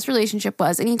his last relationship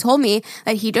was, and he told me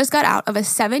that he just got out of a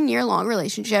 7-year-long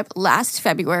relationship last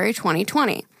February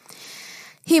 2020.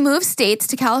 He moved states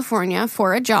to California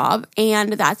for a job,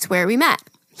 and that's where we met.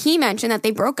 He mentioned that they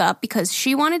broke up because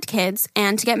she wanted kids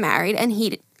and to get married, and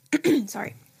he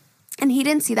Sorry. And he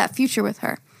didn't see that future with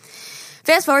her.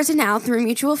 Fast forward to now, through a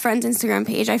mutual friend's Instagram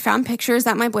page, I found pictures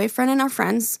that my boyfriend and our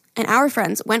friends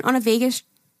went on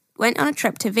a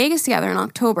trip to Vegas together in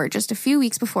October, just a few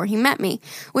weeks before he met me,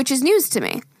 which is news to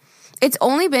me. It's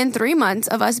only been 3 months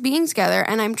of us being together,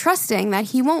 and I'm trusting that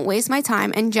he won't waste my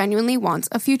time and genuinely wants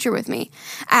a future with me,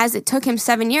 as it took him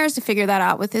 7 years to figure that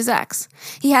out with his ex.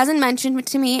 He hasn't mentioned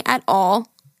me at all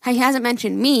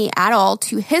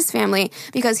to his family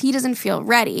because he doesn't feel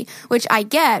ready, which I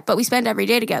get, but we spend every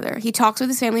day together. He talks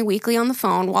with his family weekly on the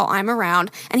phone while I'm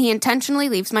around, and he intentionally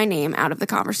leaves my name out of the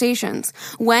conversations.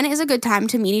 When is a good time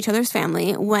to meet each other's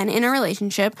family when in a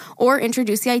relationship, or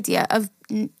introduce the idea of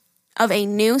a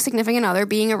new significant other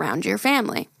being around your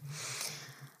family?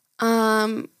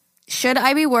 Should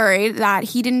I be worried that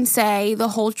he didn't say the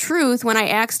whole truth when I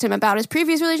asked him about his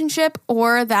previous relationship,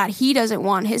 or that he doesn't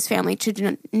want his family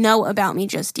to know about me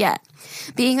just yet?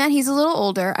 Being that he's a little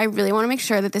older, I really want to make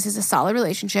sure that this is a solid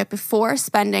relationship before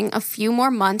spending a few more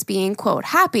months being, quote,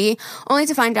 happy, only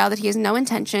to find out that he has no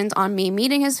intentions on me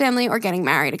meeting his family or getting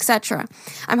married, etc.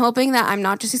 I'm hoping that I'm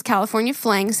not just his California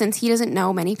fling, since he doesn't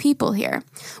know many people here.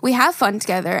 We have fun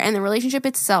together, and the relationship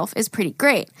itself is pretty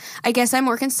great. I guess I'm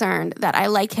more concerned that I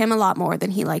like him a lot more than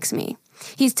he likes me.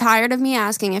 He's tired of me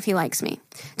asking if he likes me.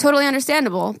 Totally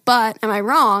understandable, but am I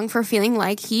wrong for feeling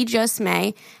like he just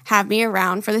may have me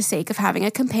around for the sake of having a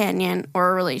companion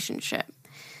or a relationship?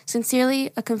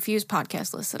 Sincerely, a confused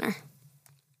podcast listener.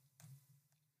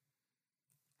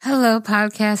 Hello,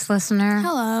 podcast listener.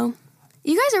 Hello.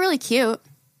 You guys are really cute.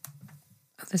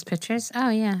 Oh, those pictures? Oh,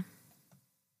 yeah.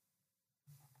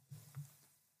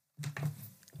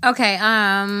 Okay,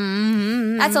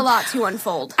 That's a lot to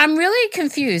unfold. I'm really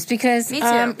confused because Me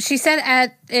too. She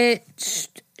said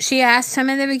she asked him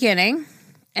in the beginning,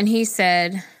 and he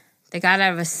said they got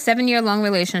out of a 7-year-long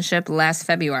relationship last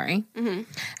February. Mm-hmm.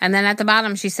 And then at the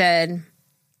bottom she said,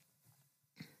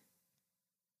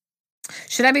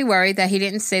 should I be worried that he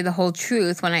didn't say the whole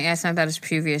truth when I asked him about his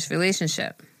previous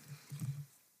relationship?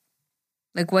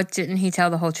 Like, what didn't he tell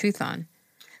the whole truth on?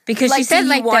 Because like, she said,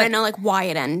 like, want to know, like, why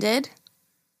it ended?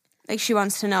 Like, she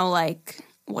wants to know, like,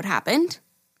 what happened?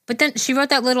 But then she wrote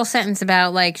that little sentence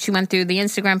about, like, she went through the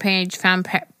Instagram page, found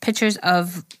pictures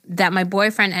of that my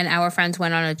boyfriend and our friends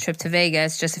went on a trip to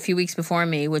Vegas just a few weeks before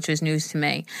me, which was news to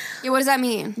me. Yeah, what does that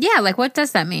mean? Yeah, like, what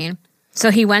does that mean? So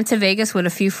he went to Vegas with a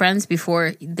few friends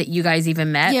before that you guys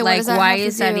even met? Yeah, like, why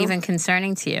is that do? even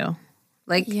concerning to you?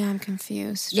 Like, yeah, I'm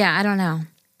confused. Yeah, I don't know.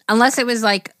 Unless it was,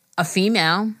 like, a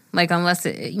female. Like, unless,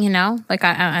 it, you know? Like,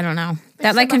 I don't know.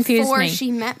 That, like, confused me. Before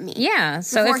she met me. Yeah,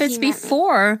 so if it's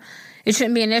before, it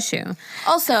shouldn't be an issue.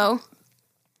 Also,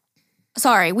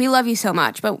 sorry, we love you so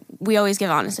much, but we always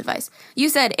give honest advice. You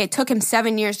said it took him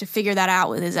 7 years to figure that out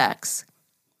with his ex.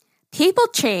 People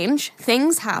change.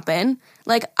 Things happen.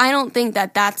 Like, I don't think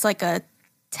that that's, like, a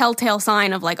telltale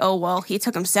sign of, like, oh, well, he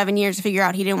took him 7 years to figure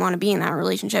out he didn't want to be in that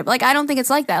relationship. Like, I don't think it's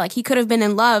like that. Like, he could have been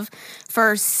in love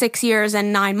for 6 years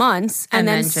and 9 months, and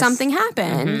then something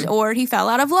happened, or he fell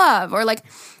out of love, or, like,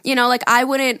 you know, like, I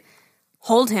wouldn't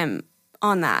hold him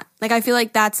on that. Like, I feel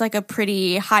like that's, like, a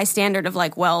pretty high standard of,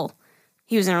 like, well,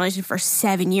 he was in a relationship for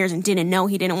 7 years and didn't know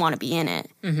he didn't want to be in it.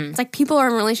 It's like people are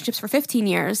in relationships for 15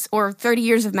 years or 30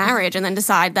 years of marriage and then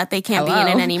decide that they can't be in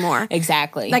it anymore.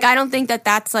 Exactly. Like, I don't think that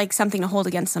that's, like, something to hold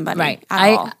against somebody right.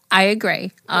 at all. I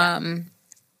agree. Yeah.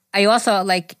 I also,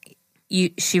 like,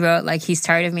 she wrote, like, he's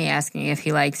tired of me asking if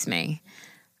he likes me.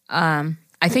 I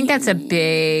think that's a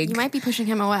big... You might be pushing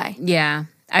him away. Yeah.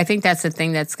 I think that's the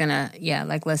thing that's going to, yeah,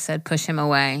 like Liz said, push him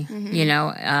away, you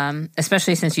know,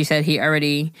 especially since you said he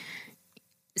already...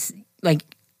 Like,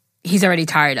 he's already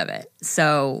tired of it.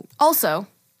 So... Also...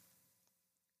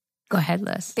 Go ahead,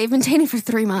 Liz. They've been dating for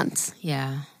 3 months.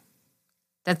 Yeah.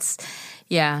 That's...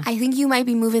 Yeah. I think you might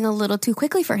be moving a little too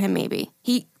quickly for him, maybe.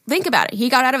 Think about it. He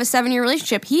got out of a 7-year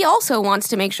relationship. He also wants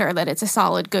to make sure that it's a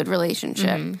solid, good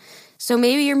relationship. So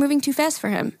maybe you're moving too fast for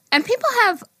him. And people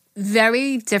have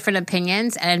very different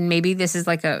opinions, and maybe this is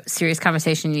like a serious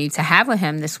conversation you need to have with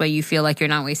him. This way you feel like you're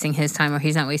not wasting his time or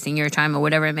he's not wasting your time or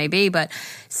whatever it may be. But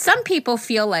some people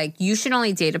feel like you should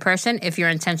only date a person if your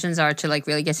intentions are to, like,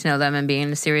 really get to know them and be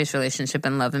in a serious relationship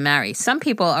and love and marry. Some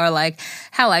people are like,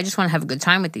 hell, I just want to have a good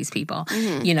time with these people.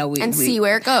 You know, see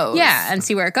where it goes. Yeah, and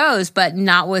see where it goes, but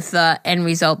not with the end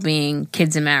result being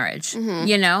kids and marriage.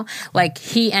 You know, like,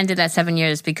 he ended at 7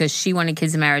 years because she wanted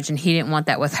kids and marriage and he didn't want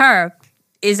that with her.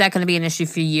 Is that going to be an issue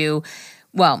for you?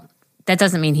 Well, that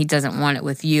doesn't mean he doesn't want it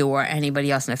with you or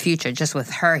anybody else in the future. Just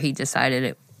with her, he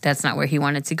decided that's not where he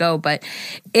wanted to go. But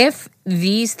if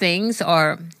these things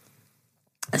are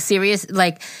serious,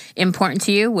 like, important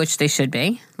to you, which they should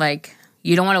be, like,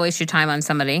 You don't want to waste your time on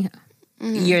somebody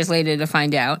years later to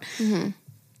find out.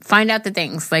 Find out the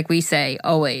things, like we say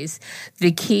always,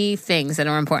 the key things that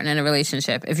are important in a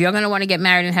relationship. If you're going to want to get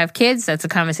married and have kids, that's a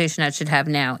conversation that should have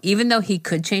now, even though he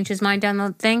could change his mind down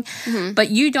the thing.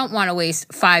 But you don't want to waste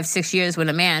 5-6 years with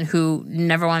a man who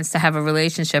never wants to have a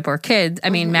relationship or kids,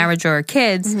 marriage or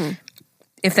kids,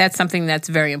 if that's something that's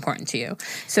very important to you.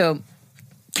 So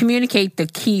communicate the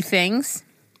key things.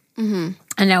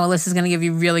 And now Alyssa's going to give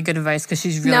you really good advice because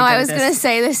she's really good at this. No, I was going to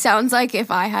say, this sounds like if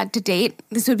I had to date,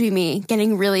 this would be me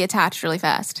getting really attached really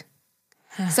fast.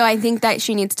 So I think that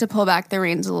she needs to pull back the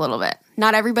reins a little bit.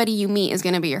 Not everybody you meet is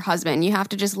going to be your husband. You have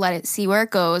to just let it see where it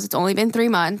goes. It's only been 3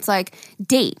 months. Like,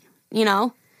 date, you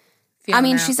know?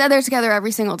 She said they're together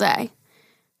every single day.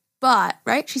 But,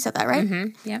 right? She said that,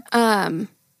 right? Yeah.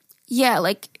 Yeah,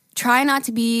 like, try not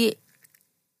to be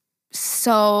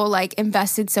so, like,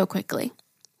 invested so quickly.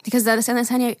 Because that's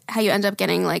how you end up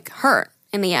getting, like, hurt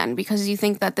in the end. Because you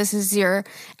think that this is your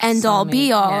end-all,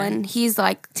 be-all. Yeah. And he's,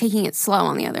 like, taking it slow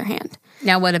on the other hand.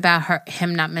 Now, what about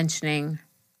him not mentioning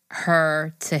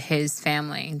her to his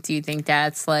family? Do you think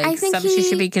that's, like, something she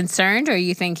should be concerned? Or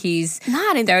you think he's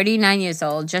 39 years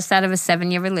old, just out of a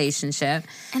 7-year relationship?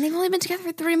 And they've only been together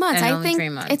for 3 months. I think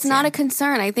it's not a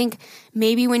concern. I think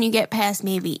maybe when you get past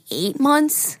maybe 8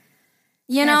 months...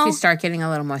 You know, if you start getting a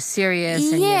little more serious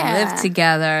and you live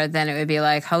together, then it would be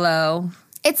like, hello.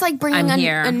 It's like bringing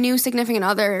a new significant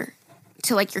other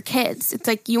to, like, your kids. It's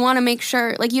like you want to make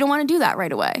sure, like, you don't want to do that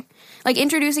right away. Like,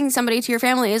 introducing somebody to your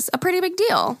family is a pretty big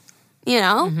deal, you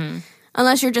know?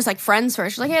 Unless you're just, like, friends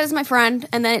first. You're like, hey, this is my friend.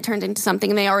 And then it turns into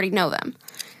something and they already know them.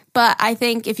 But I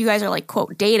think if you guys are, like,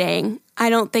 quote, dating, I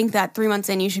don't think that 3 months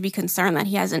in you should be concerned that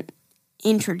he hasn't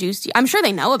introduced you. I'm sure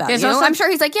they know about you. I'm sure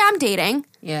he's like, yeah, I'm dating.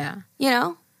 Yeah. You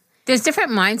know? There's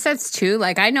different mindsets too.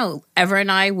 Like, I know Ever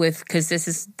and I because that's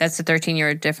a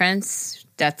 13-year difference.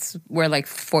 We're like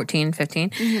 14,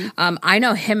 15. I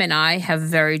know him and I have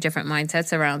very different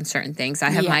mindsets around certain things. I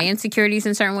have my insecurities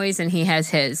in certain ways and he has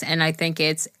his. And I think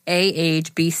it's A,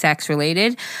 age, B, sex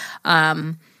related.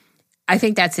 I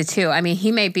think that's it too. I mean,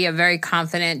 he may be a very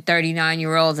confident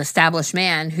 39-year-old established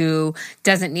man who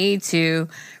doesn't need to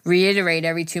reiterate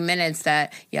every 2 minutes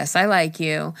that, yes, I like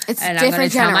you. It's and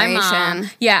different I'm generation. Tell my mom.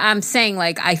 Yeah, I'm saying,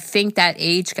 like, I think that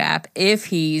age gap, if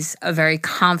he's a very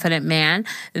confident man,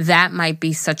 that might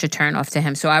be such a turnoff to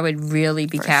him. So I would really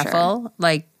be careful. Sure.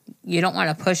 Like, you don't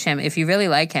want to push him. If you really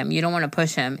like him, you don't want to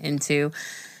push him into,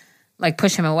 like,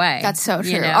 push him away. That's so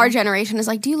true. You know? Our generation is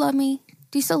like, do you love me?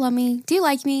 Do you still love me? Do you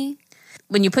like me?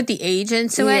 When you put the age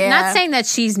into it, not saying that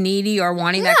she's needy or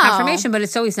wanting that confirmation, but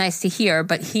it's always nice to hear.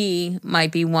 But he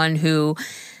might be one who,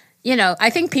 you know, I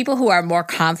think people who are more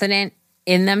confident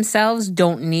in themselves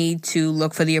don't need to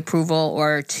look for the approval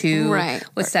or to,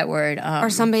 what's that word? Or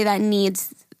somebody that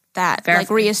needs that, like,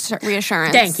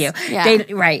 reassurance. Thank you.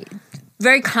 Yeah.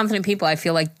 Very confident people, I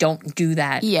feel like, don't do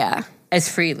that. Yeah. As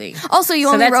freely. Also, you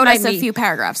only wrote us a few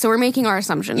paragraphs, so we're making our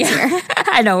assumptions here.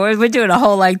 I know. We're doing a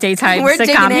whole, like, daytime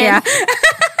sitcom here.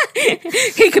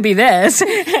 He could be this,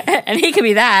 and he could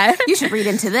be that. You should read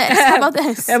into this. How about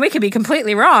this? And we could be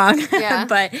completely wrong. Yeah.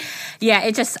 But,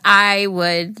 yeah, I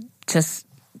would just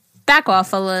back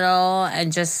off a little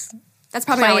and just That's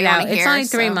probably all we want to hear. It's only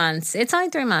 3 months. It's only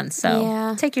 3 months,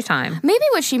 so take your time. Maybe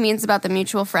what she means about the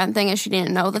mutual friend thing is she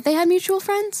didn't know that they had mutual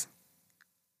friends.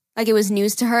 Like, it was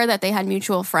news to her that they had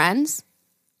mutual friends.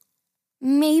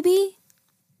 Maybe.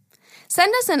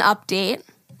 Send us an update.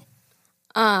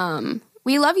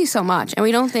 We love you so much, and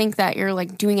we don't think that you're,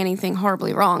 like, doing anything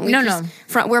horribly wrong.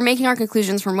 We're making our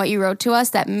conclusions from what you wrote to us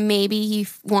that maybe he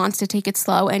wants to take it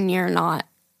slow and you're not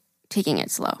taking it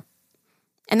slow.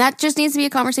 And that just needs to be a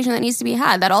conversation that needs to be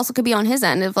had. That also could be on his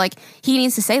end of, like, he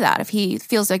needs to say that. If he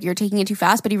feels like you're taking it too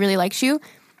fast, but he really likes you,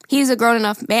 he's a grown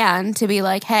enough man to be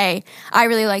like, hey, I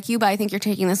really like you, but I think you're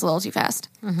taking this a little too fast.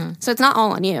 So it's not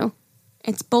all on you.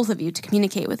 It's both of you to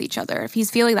communicate with each other. If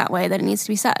he's feeling that way, then it needs to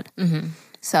be said.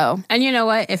 So, and you know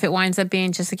what? If it winds up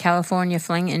being just a California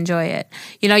fling, enjoy it.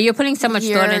 You know, you're putting so much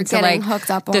thought into, like,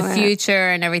 the future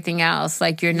and everything else.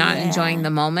 Like, you're not enjoying the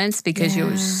moments because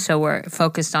you're so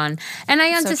focused on. And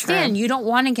I understand you don't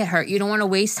want to get hurt. You don't want to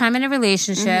waste time in a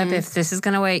relationship if this is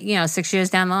going to wait, 6 years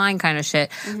down the line kind of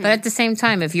shit. But at the same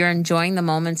time, if you're enjoying the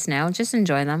moments now, just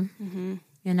enjoy them.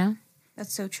 You know?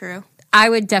 That's so true. I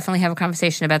would definitely have a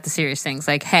conversation about the serious things.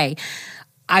 Like, hey,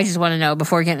 I just want to know,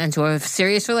 before getting into a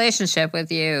serious relationship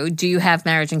with you, do you have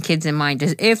marriage and kids in mind?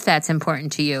 If that's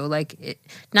important to you, like,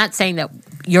 not saying that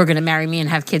you're going to marry me and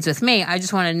have kids with me. I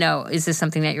just want to know, is this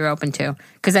something that you're open to?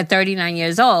 Because at 39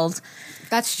 years old,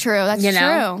 that's true. That's you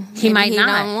know, true. He might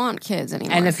not don't want kids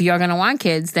anymore. And if you're going to want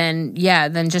kids, then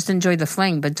then just enjoy the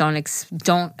fling, but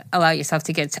don't allow yourself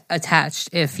to get attached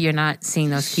if you're not seeing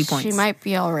those key points. She might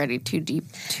be already too deep,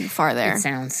 too far there. It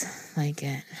sounds like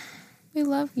it. We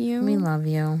love you. We love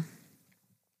you.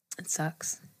 It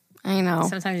sucks. I know.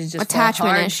 Sometimes you just attachment fall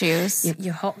hard. issues.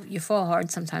 You fall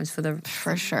hard sometimes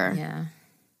for sure. Yeah.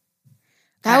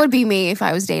 That would be me if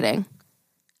I was dating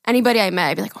anybody I met.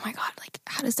 I'd be like, oh my god, like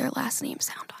how does their last name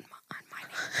sound on my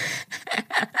name?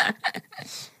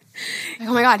 Like,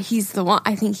 oh my god, he's the one.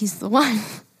 I think he's the one.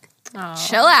 Oh.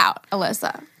 Chill out,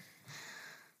 Alyssa.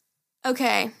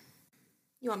 Okay.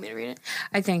 You want me to read it?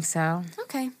 I think so.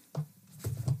 Okay.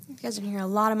 You guys are hear a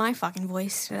lot of my fucking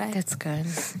voice today. That's good.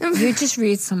 You just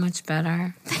read so much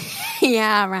better.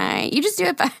 Yeah, right. You just do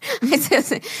it better.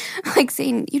 It's like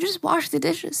saying you just wash the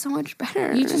dishes so much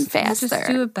better. You just faster. You just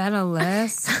do it better,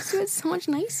 Liz. You do it so much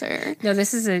nicer. No,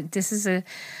 this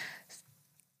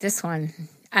one.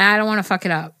 I don't want to fuck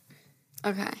it up.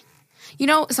 Okay. You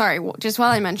know, sorry, just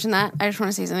while I mention that, I just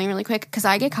want to say something really quick, because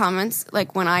I get comments,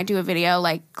 like, when I do a video,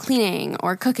 like, cleaning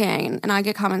or cooking, and I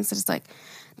get comments that's like,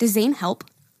 does Zane help?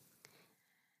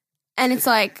 And it's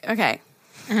like, okay.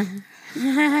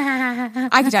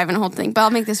 I could dive in a whole thing, but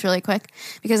I'll make this really quick,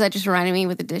 because that just reminded me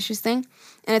with the dishes thing.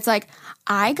 And it's like,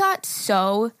 I got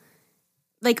so,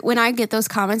 like, when I get those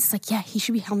comments, it's like, yeah, he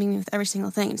should be helping me with every single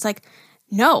thing. It's like,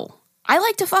 no, I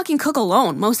like to fucking cook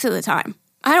alone most of the time.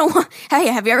 I don't want, hey,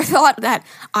 have you ever thought that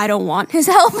I don't want his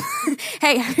help?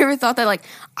 Hey, have you ever thought that, like,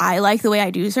 I like the way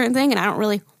I do a certain thing and I don't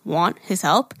really want his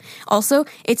help? Also,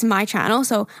 it's my channel,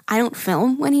 so I don't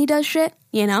film when he does shit,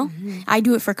 you know? Mm-hmm. I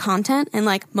do it for content, and,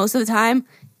 like, most of the time,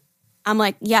 I'm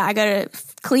like, yeah, I gotta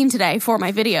clean today for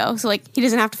my video, so, like, he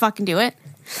doesn't have to fucking do it.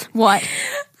 What?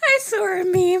 I saw a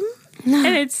meme,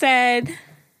 and it said...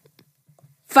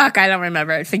 Fuck, I don't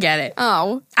remember it. Forget it.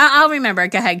 Oh. I'll remember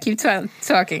it. Go ahead. Keep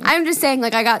talking. I'm just saying,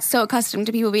 like, I got so accustomed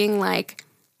to people being like,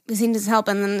 this thing doesn't help.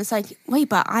 And then it's like, wait,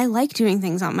 but I like doing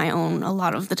things on my own a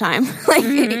lot of the time. Like,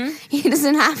 he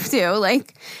doesn't have to.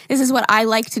 Like, this is what I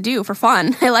like to do for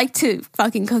fun. I like to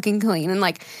fucking cook and clean. And,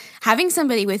 like, having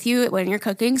somebody with you when you're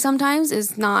cooking sometimes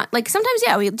is not, like, sometimes,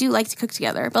 yeah, we do like to cook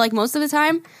together. But, like, most of the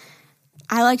time,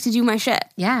 I like to do my shit.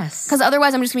 Yes. Because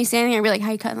otherwise I'm just going to be standing there and be like,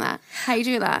 how you cutting that? How you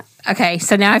do that? Okay,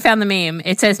 so now I found the meme.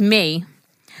 It says me.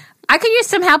 I could use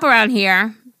some help around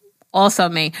here. Also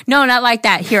me. No, not like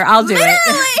that. Here, I'll do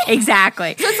it.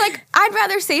 Exactly. So it's like, I'd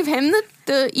rather save him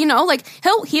the you know, like,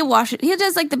 he'll wash it. He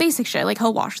does, like, the basic shit. Like,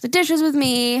 he'll wash the dishes with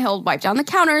me. He'll wipe down the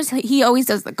counters. He always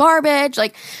does the garbage.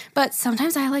 Like, but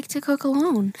sometimes I like to cook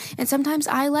alone. And sometimes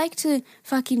I like to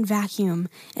fucking vacuum.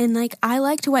 And, like, I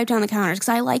like to wipe down the counters because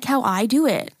I like how I do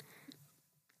it.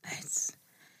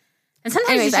 And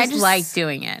sometimes Anyways, you just like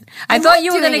doing it. I thought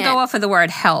you were going to go off of the word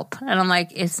help. And I'm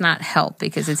like, it's not help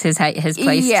because it's his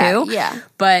place too. Yeah.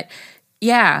 But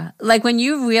yeah, like when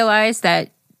you realize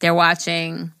that they're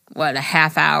watching, what, a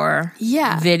half hour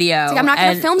video. It's like, I'm not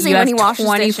going to film Zane when he washes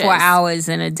 24 dishes. hours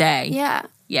in a day. Yeah.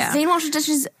 Yeah. Zane washes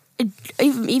dishes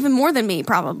even more than me,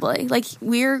 probably. Like,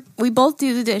 we both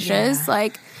do the dishes. Yeah.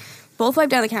 Like, both wipe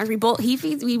down the counters. We both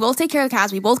take care of the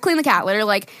cats. We both clean the cat litter.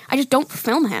 Like, I just don't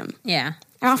film him. Yeah.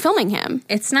 I'm not filming him.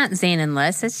 It's not Zane and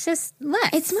Liz. It's just Liz.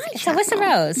 It's my channel. Alyssa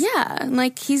Rose. Yeah.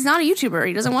 Like, he's not a YouTuber.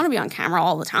 He doesn't want to be on camera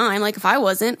all the time. Like, if I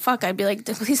wasn't, fuck, I'd be like,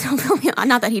 please don't film me.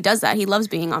 Not that he does that. He loves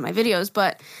being on my videos.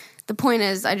 But the point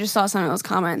is, I just saw some of those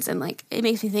comments, and, like, it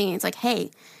makes me think, it's like,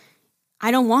 hey, I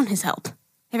don't want his help.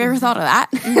 Have you ever thought of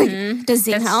that? Mm-hmm. Does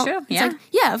Zane help? True. Yeah. It's like,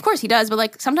 yeah, of course he does. But,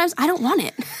 like, sometimes I don't want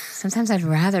it. Sometimes I'd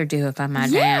rather do it by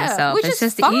myself. Which it's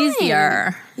is just fine.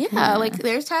 Easier. Yeah, like,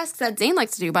 there's tasks that Zane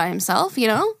likes to do by himself, you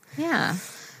know? Yeah.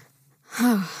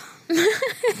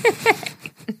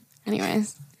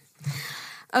 Anyways.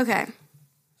 Okay.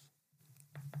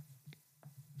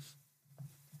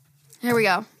 Here we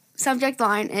go. Subject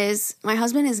line is, my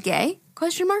husband is gay? ?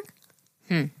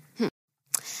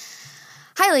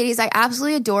 Hi, ladies. I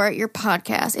absolutely adore your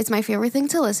podcast. It's my favorite thing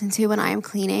to listen to when I am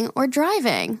cleaning or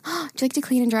driving. Do you like to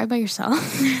clean and drive by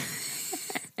yourself?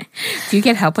 Do you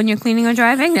get help when you're cleaning or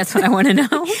driving? That's what I want to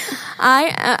know.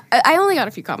 I only got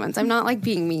a few comments. I'm not, like,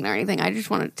 being mean or anything. I just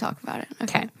wanted to talk about it.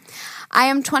 Okay. I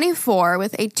am 24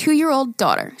 with a 2-year-old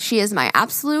daughter. She is my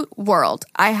absolute world.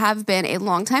 I have been a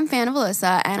longtime fan of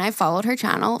Alyssa, and I followed her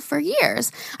channel for years.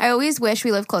 I always wish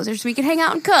we lived closer so we could hang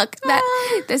out and cook.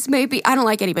 This may be... I don't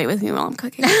like anybody with me while I'm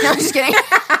cooking. No, I'm just kidding.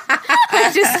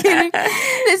 Just kidding.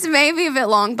 This may be a bit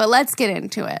long, but let's get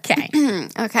into it. Okay.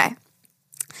 Okay.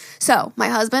 So, my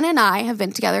husband and I have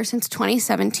been together since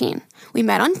 2017. We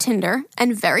met on Tinder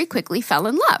and very quickly fell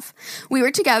in love. We were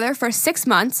together for 6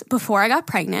 months before I got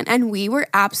pregnant, and we were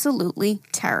absolutely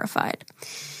terrified.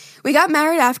 We got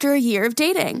married after a year of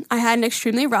dating. I had an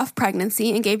extremely rough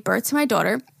pregnancy and gave birth to my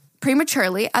daughter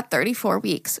prematurely at 34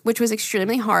 weeks, which was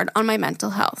extremely hard on my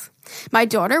mental health. My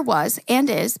daughter was and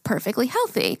is perfectly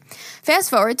healthy. Fast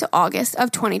forward to August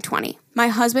of 2020. My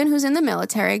husband, who's in the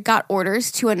military, got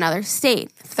orders to another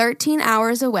state, 13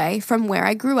 hours away from where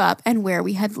I grew up and where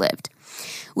we had lived.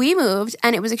 We moved,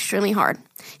 and it was extremely hard.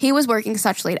 He was working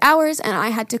such late hours, and I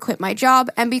had to quit my job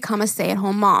and become a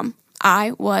stay-at-home mom.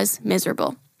 I was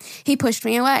miserable. He pushed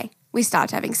me away. We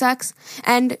stopped having sex,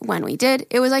 and when we did,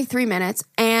 it was like 3 minutes,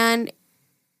 and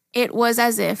it was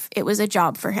as if it was a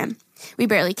job for him. We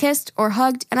barely kissed or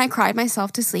hugged, and I cried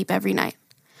myself to sleep every night.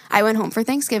 I went home for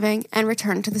Thanksgiving and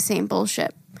returned to the same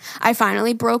bullshit. I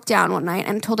finally broke down one night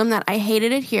and told him that I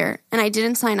hated it here, and I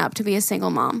didn't sign up to be a single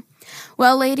mom.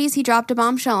 Well, ladies, he dropped a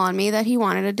bombshell on me that he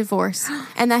wanted a divorce,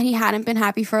 and that he hadn't been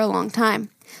happy for a long time.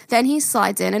 Then he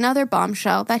slides in another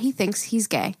bombshell that he thinks he's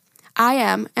gay. I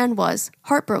am and was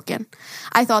heartbroken.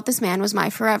 I thought this man was my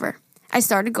forever. I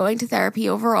started going to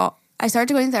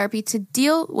therapy to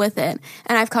deal with it,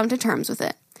 and I've come to terms with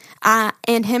it.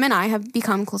 And him and I have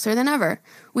become closer than ever.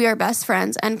 We are best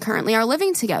friends and currently are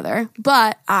living together,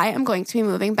 but I am going to be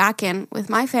moving back in with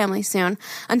my family soon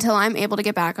until I'm able to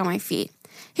get back on my feet.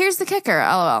 Here's the kicker,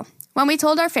 LOL. When we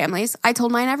told our families, I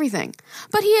told mine everything,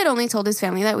 but he had only told his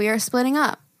family that we are splitting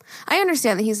up. I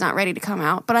understand that he's not ready to come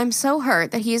out, but I'm so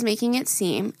hurt that he is making it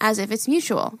seem as if it's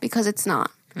mutual, because it's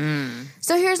not.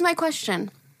 So here's my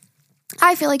question.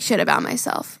 I feel like shit about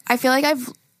myself. I feel like I've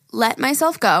let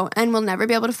myself go and will never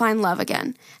be able to find love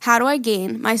again. How do I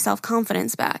gain my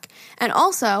self-confidence back? And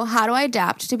also, how do I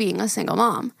adapt to being a single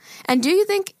mom? And do you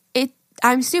think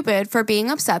I'm stupid for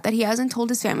being upset that he hasn't told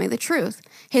his family the truth?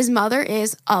 His mother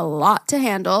is a lot to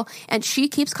handle, and she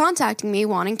keeps contacting me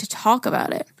wanting to talk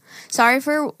about it. Sorry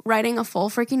for writing a full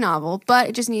freaking novel, but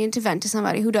it just needed to vent to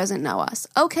somebody who doesn't know us.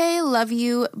 Okay, love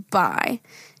you, bye.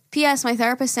 P.S. My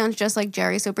therapist sounds just like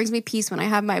Jerry, so it brings me peace when I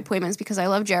have my appointments because I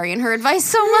love Jerry and her advice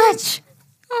so much.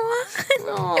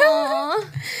 Aww.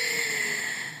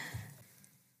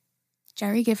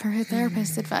 Jerry, give her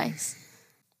therapist advice.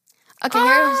 Okay,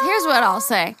 here's what I'll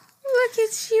say. Look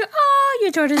at you. Oh,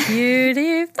 your daughter's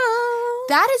beautiful.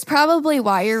 That is probably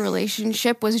why your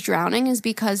relationship was drowning, is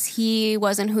because he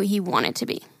wasn't who he wanted to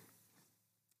be.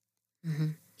 Mm-hmm.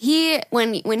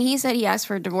 When he said he asked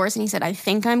for a divorce and he said, I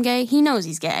think I'm gay, he knows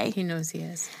he's gay. He knows he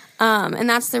is. And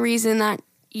that's the reason that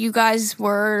you guys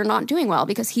were not doing well,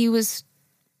 because he was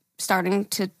starting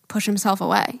to push himself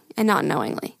away and not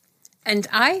knowingly. And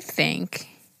I think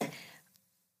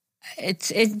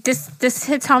this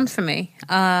hits home for me.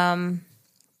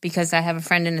 Because I have a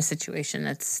friend in a situation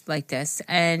that's like this.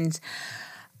 And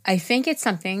I think it's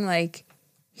something like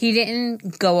he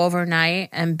didn't go overnight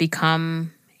and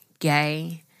become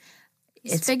gay.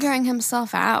 He's figuring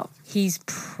himself out. He's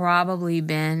probably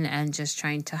been and just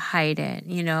trying to hide it.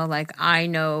 You know, like I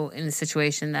know in the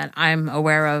situation that I'm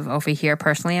aware of over here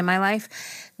personally in my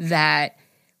life, that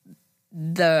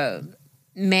the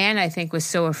man, I think, was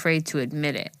so afraid to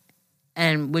admit it.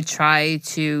 And would try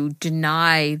to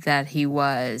deny that he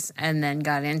was, and then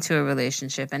got into a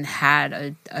relationship and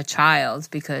had a child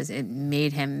because it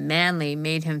made him manly,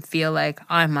 made him feel like,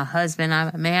 I'm a husband,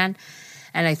 I'm a man.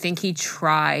 And I think he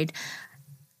tried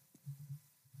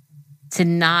to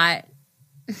not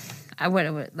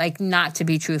to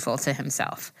be truthful to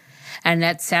himself. And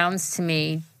that sounds to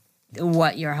me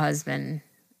what your husband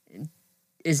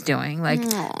is doing. Like,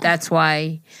 that's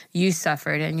why you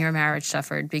suffered and your marriage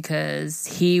suffered, because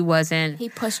he wasn't...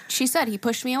 She said he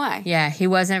pushed me away. Yeah, he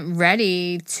wasn't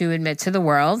ready to admit to the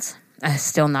world,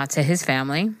 still not to his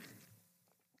family,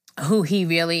 who he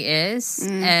really is.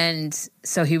 And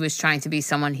so he was trying to be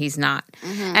someone he's not.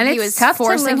 Mm-hmm. And it's tough to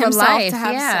live a life. To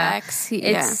have sex.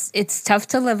 It's tough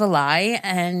to live a lie.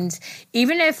 And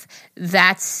even if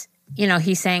that's,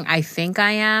 he's saying, I think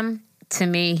I am, to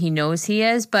me, he knows he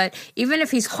is. But even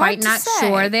if he's quite not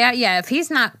sure that, if he's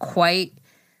not quite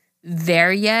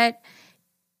there yet,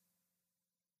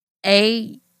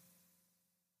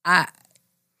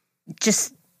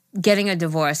 just getting a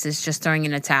divorce is just throwing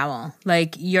in a towel.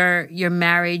 Like, you're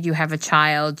married, you have a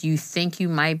child, you think you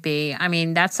might be. I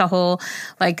mean, that's a whole,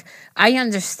 like, I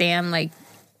understand, like,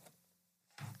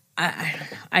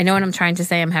 I know what I'm trying to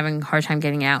say. I'm having a hard time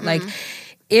getting out. Like,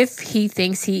 if he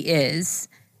thinks he is,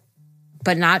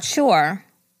 but not sure,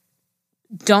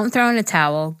 don't throw in a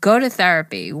towel. Go to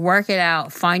therapy. Work it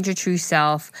out. Find your true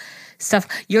self. Stuff.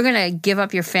 You're going to give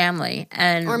up your family.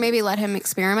 Or maybe let him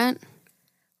experiment.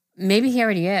 Maybe he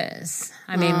already is.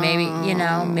 I mean,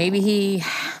 maybe,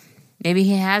 maybe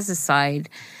he has a side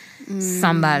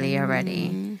somebody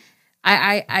already.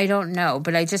 I don't know.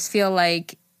 But I just feel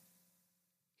like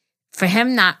for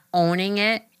him not owning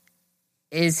it,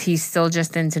 is he still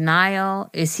just in denial?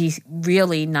 Is he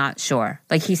really not sure?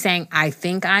 Like he's saying, I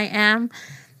think I am.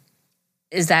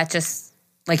 Is that just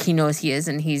like he knows he is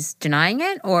and he's denying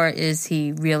it? Or is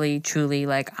he really truly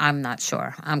like, I'm not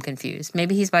sure. I'm confused.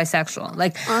 Maybe he's bisexual.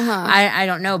 Like, I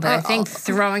don't know. But I think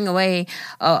throwing away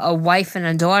a wife and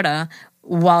a daughter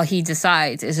while he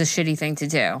decides is a shitty thing to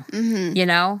do.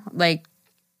 Like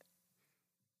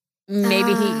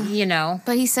maybe he,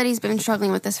 But he said he's been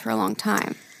struggling with this for a long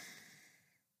time.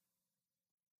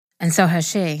 And so has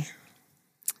she.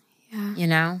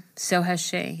 Yeah. So has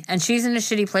she. And she's in a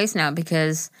shitty place now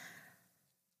because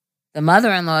the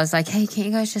mother-in-law is like, hey, can't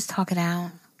you guys just talk it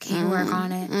out? Can't you work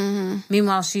on it? Mm-hmm.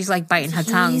 Meanwhile, she's like biting her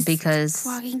tongue because...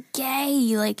 fucking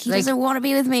gay. Like, he doesn't want to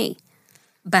be with me.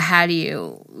 But how do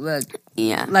you...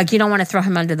 Yeah. Like, you don't want to throw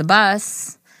him under the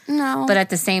bus. No. But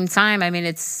at the same time, I mean,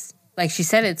 it's... Like she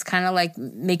said, it's kind of like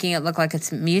making it look like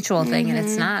it's a mutual thing, and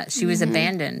it's not. She was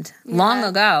abandoned long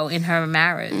ago in her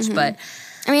marriage, but...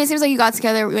 I mean, it seems like you got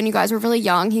together when you guys were really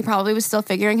young. He probably was still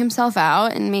figuring himself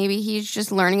out, and maybe he's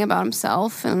just learning about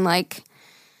himself. And, like,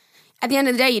 at the end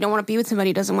of the day, you don't want to be with somebody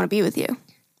who doesn't want to be with you.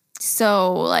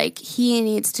 So, like, he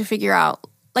needs to figure out,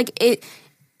 like,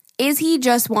 is he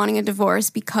just wanting a divorce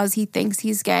because he thinks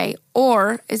he's gay,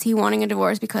 or is he wanting a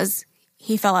divorce because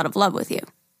he fell out of love with you?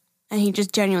 And he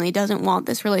just genuinely doesn't want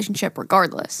this relationship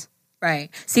regardless. Right.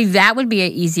 See, that would be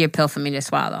an easier pill for me to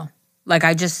swallow. Like,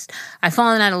 I've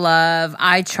fallen out of love.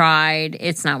 I tried.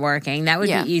 It's not working. That would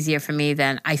be easier for me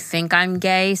than I think I'm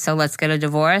gay, so let's get a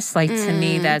divorce. Like, to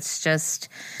me, that's just...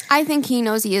 I think he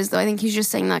knows he is, though. I think he's just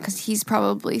saying that because he's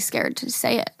probably scared to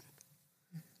say it.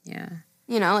 Yeah.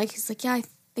 Like, he's like, yeah, I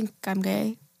think I'm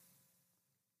gay.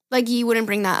 Like, you wouldn't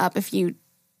bring that up if you...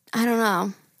 I don't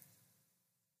know.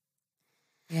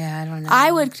 Yeah, I don't know.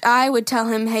 I would tell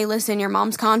him, hey, listen, your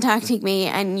mom's contacting me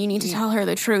and you need to tell her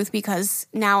the truth because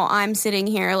now I'm sitting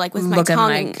here like with my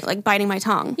tongue, like biting my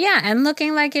tongue. Yeah, and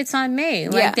looking like it's on me.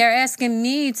 Like they're asking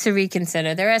me to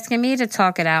reconsider. They're asking me to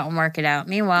talk it out and work it out.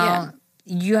 Meanwhile,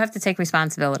 you have to take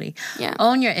responsibility. Yeah.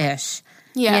 Own your ish.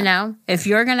 Yeah. If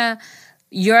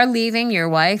you're leaving your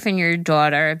wife and your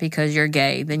daughter because you're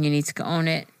gay, then you need to own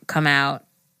it, come out,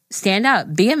 stand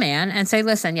up, be a man and say,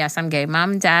 listen, yes, I'm gay.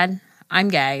 Mom and Dad, I'm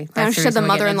gay. I'm sure the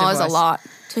mother-in-law is a lot,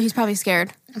 so he's probably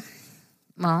scared.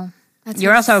 Well,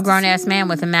 you're also a grown-ass man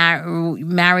with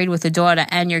married with a daughter,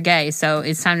 and you're gay, so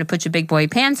it's time to put your big boy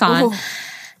pants on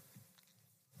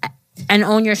and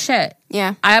own your shit.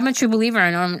 Yeah. I'm a true believer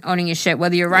in owning your shit,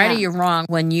 whether you're right or you're wrong.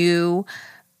 When you,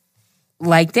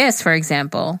 like this, for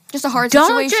example. Just a hard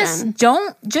situation.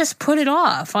 Don't just put it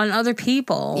off on other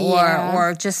people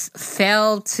or just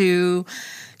fail to...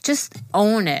 Just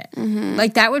own it. Mm-hmm.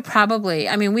 Like that would probably,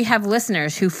 I mean, we have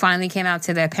listeners who finally came out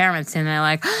to their parents and they're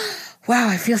like, wow,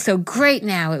 I feel so great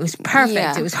now. It was perfect.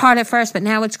 Yeah. It was hard at first, but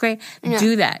now it's great. Yeah.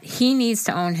 Do that. He needs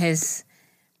to own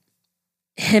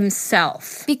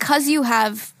himself. Because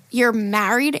you're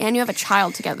married and you have a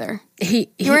child together. You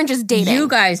weren't just dating. You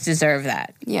guys deserve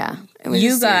that. Yeah.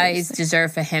 You guys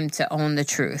deserve for him to own the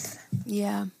truth.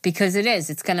 Yeah. Because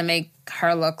it's going to make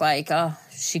her look like, oh,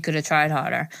 she could have tried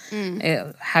harder.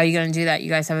 How are you going to do that? You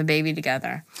guys have a baby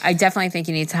together. I definitely think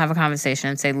you need to have a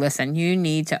conversation and say, listen, you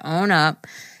need to own up.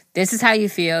 This is how you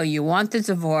feel. You want the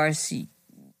divorce.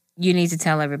 You need to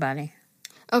tell everybody.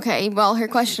 Okay, well, her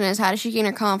question is, how does she gain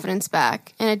her confidence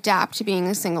back and adapt to being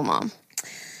a single mom?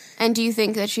 And do you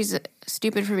think that she's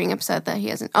stupid for being upset that he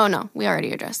hasn't... Oh, no, we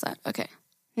already addressed that. Okay.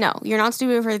 No, you're not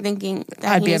stupid for thinking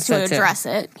that he needs to address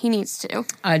it. He needs to.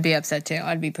 I'd be upset, too.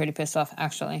 I'd be pretty pissed off,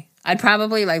 actually. I'd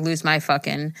probably, lose my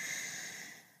fucking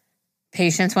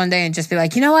patience one day and just be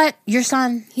like, you know what? Your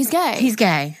son... He's gay. He's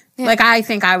gay. Yeah. I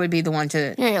think I would be the one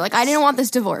to... Yeah, you're like, I didn't want this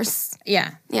divorce.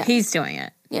 Yeah. He's doing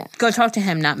it. Yeah. Go talk to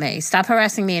him, not me. Stop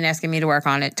harassing me and asking me to work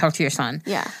on it. Talk to your son.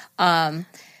 Yeah.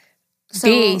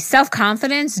 B,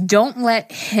 self-confidence. Don't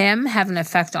let him have an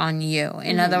effect on you.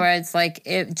 In other words,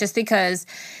 just because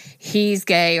he's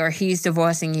gay or he's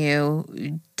divorcing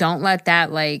you, don't let that,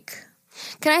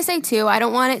 Can I say, too, I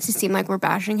don't want it to seem like we're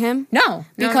bashing him. No.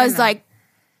 Because,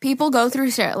 people go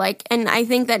through shit. And I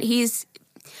think that he's...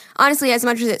 Honestly, as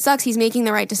much as it sucks, he's making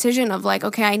the right decision of,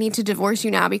 okay, I need to divorce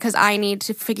you now because I need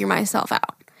to figure myself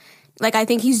out. I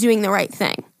think he's doing the right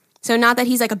thing. So not that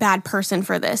he's like a bad person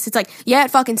for this. It's like, yeah,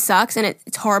 it fucking sucks and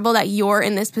it's horrible that you're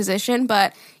in this position,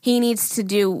 but he needs to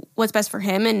do what's best for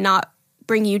him and not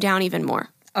bring you down even more.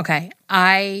 Okay.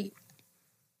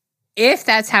 If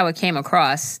that's how it came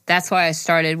across, that's why I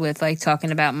started with like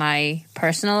talking about my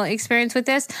personal experience with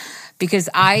this, because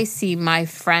I see my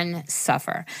friend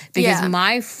suffer. Because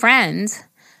my friend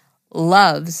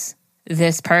loves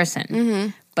this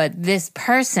person, but this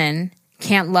person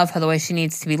can't love her the way she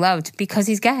needs to be loved because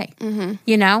he's gay,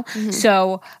 you know?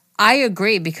 So I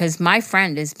agree, because my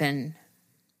friend has been,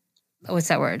 what's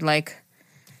that word? Like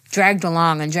dragged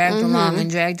along and dragged along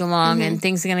and dragged along and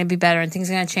things are going to be better and things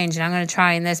are going to change and I'm going to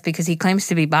try in this because he claims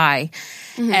to be bi.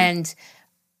 And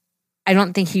I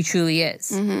don't think he truly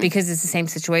is, because it's the same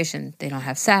situation. They don't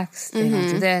have sex, they don't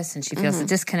do this, and she feels the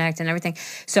disconnect and everything.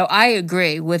 So I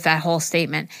agree with that whole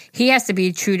statement. He has to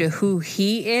be true to who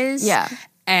he is. Yeah.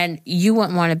 And you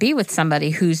wouldn't want to be with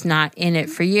somebody who's not in it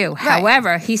for you. Right.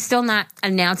 However, he's still not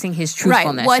announcing his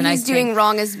truthfulness. Right. What he's doing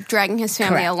wrong is dragging his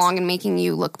family along and making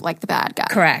you look like the bad guy.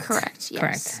 Correct. Yes.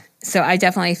 Correct. So I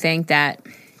definitely think that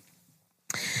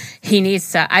he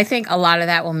needs to, I think a lot of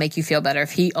that will make you feel better.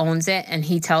 If he owns it and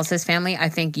he tells his family, I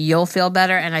think you'll feel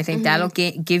better. And I think that'll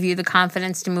give you the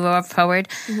confidence to move forward.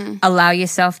 Allow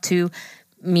yourself to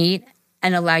meet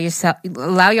and allow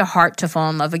your heart to fall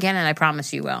in love again. And I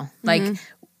promise you will. Like,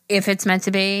 if it's meant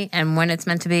to be and when it's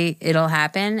meant to be, it'll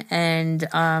happen. And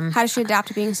how does she adapt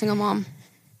to being a single mom?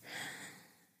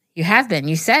 You have been.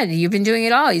 You said you've been doing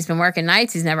it all. He's been working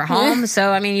nights. He's never home.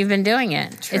 So I mean, you've been doing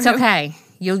it. True. It's okay.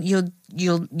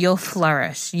 You'll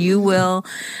flourish. You will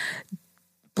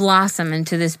blossom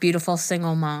into this beautiful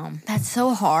single mom. That's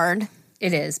so hard.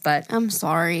 It is, but I'm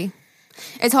sorry.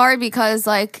 It's hard because,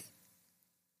 like,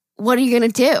 what are you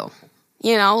gonna do?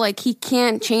 You know, like, he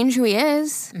can't change who he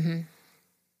is.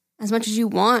 As much as you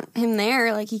want him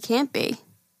there, like, he can't be.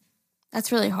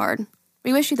 That's really hard.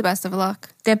 We wish you the best of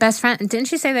luck. They're best friends. Didn't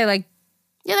she say they like?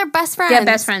 Yeah, they're best friends. They're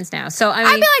best friends now. So I mean,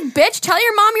 I'd be like, bitch, tell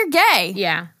your mom you're gay.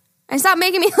 Yeah. And stop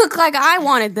making me look like I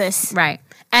wanted this. Right.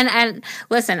 And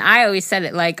listen, I always said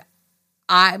it, like,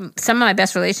 some of my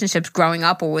best relationships growing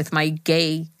up were with my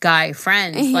gay guy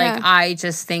friends. Yeah. Like, I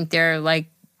just think they're like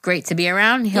great to be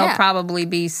around. He'll probably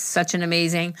be such an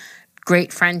amazing,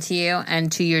 great friend to you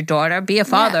and to your daughter. Be a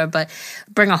father, but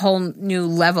bring a whole new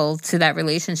level to that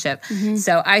relationship.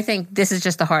 So I think this is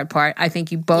just the hard part. I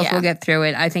think you both will get through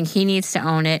it. I think he needs to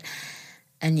own it.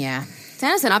 And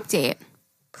send us an update.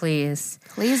 Please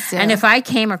do. And if I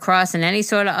came across in any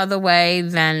sort of other way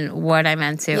than what I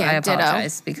meant to, I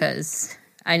apologize, because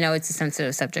I know it's a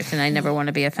sensitive subject and I never want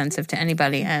to be offensive to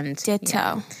anybody. And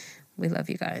ditto. We love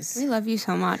you guys. We love you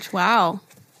so much. Wow.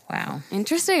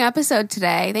 Interesting episode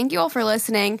today. Thank you all for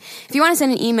listening. If you want to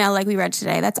send an email like we read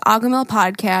today, that's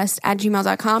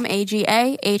agahmilpodcast@gmail.com,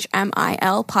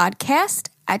 AGAHMIL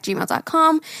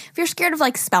podcast@gmail.com. If you're scared of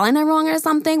like spelling it wrong or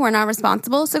something, we're not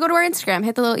responsible. So go to our Instagram,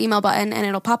 hit the little email button, and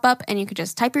it'll pop up, and you could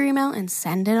just type your email and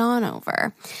send it on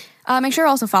over. Make sure you're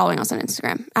also following us on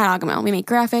Instagram @Agahmil. We make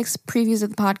graphics, previews of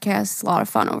the podcast. It's a lot of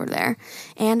fun over there.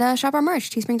 And shop our merch,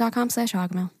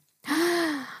 teespring.com/Agahmil.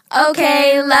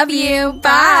 Okay, love you.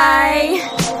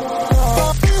 Bye.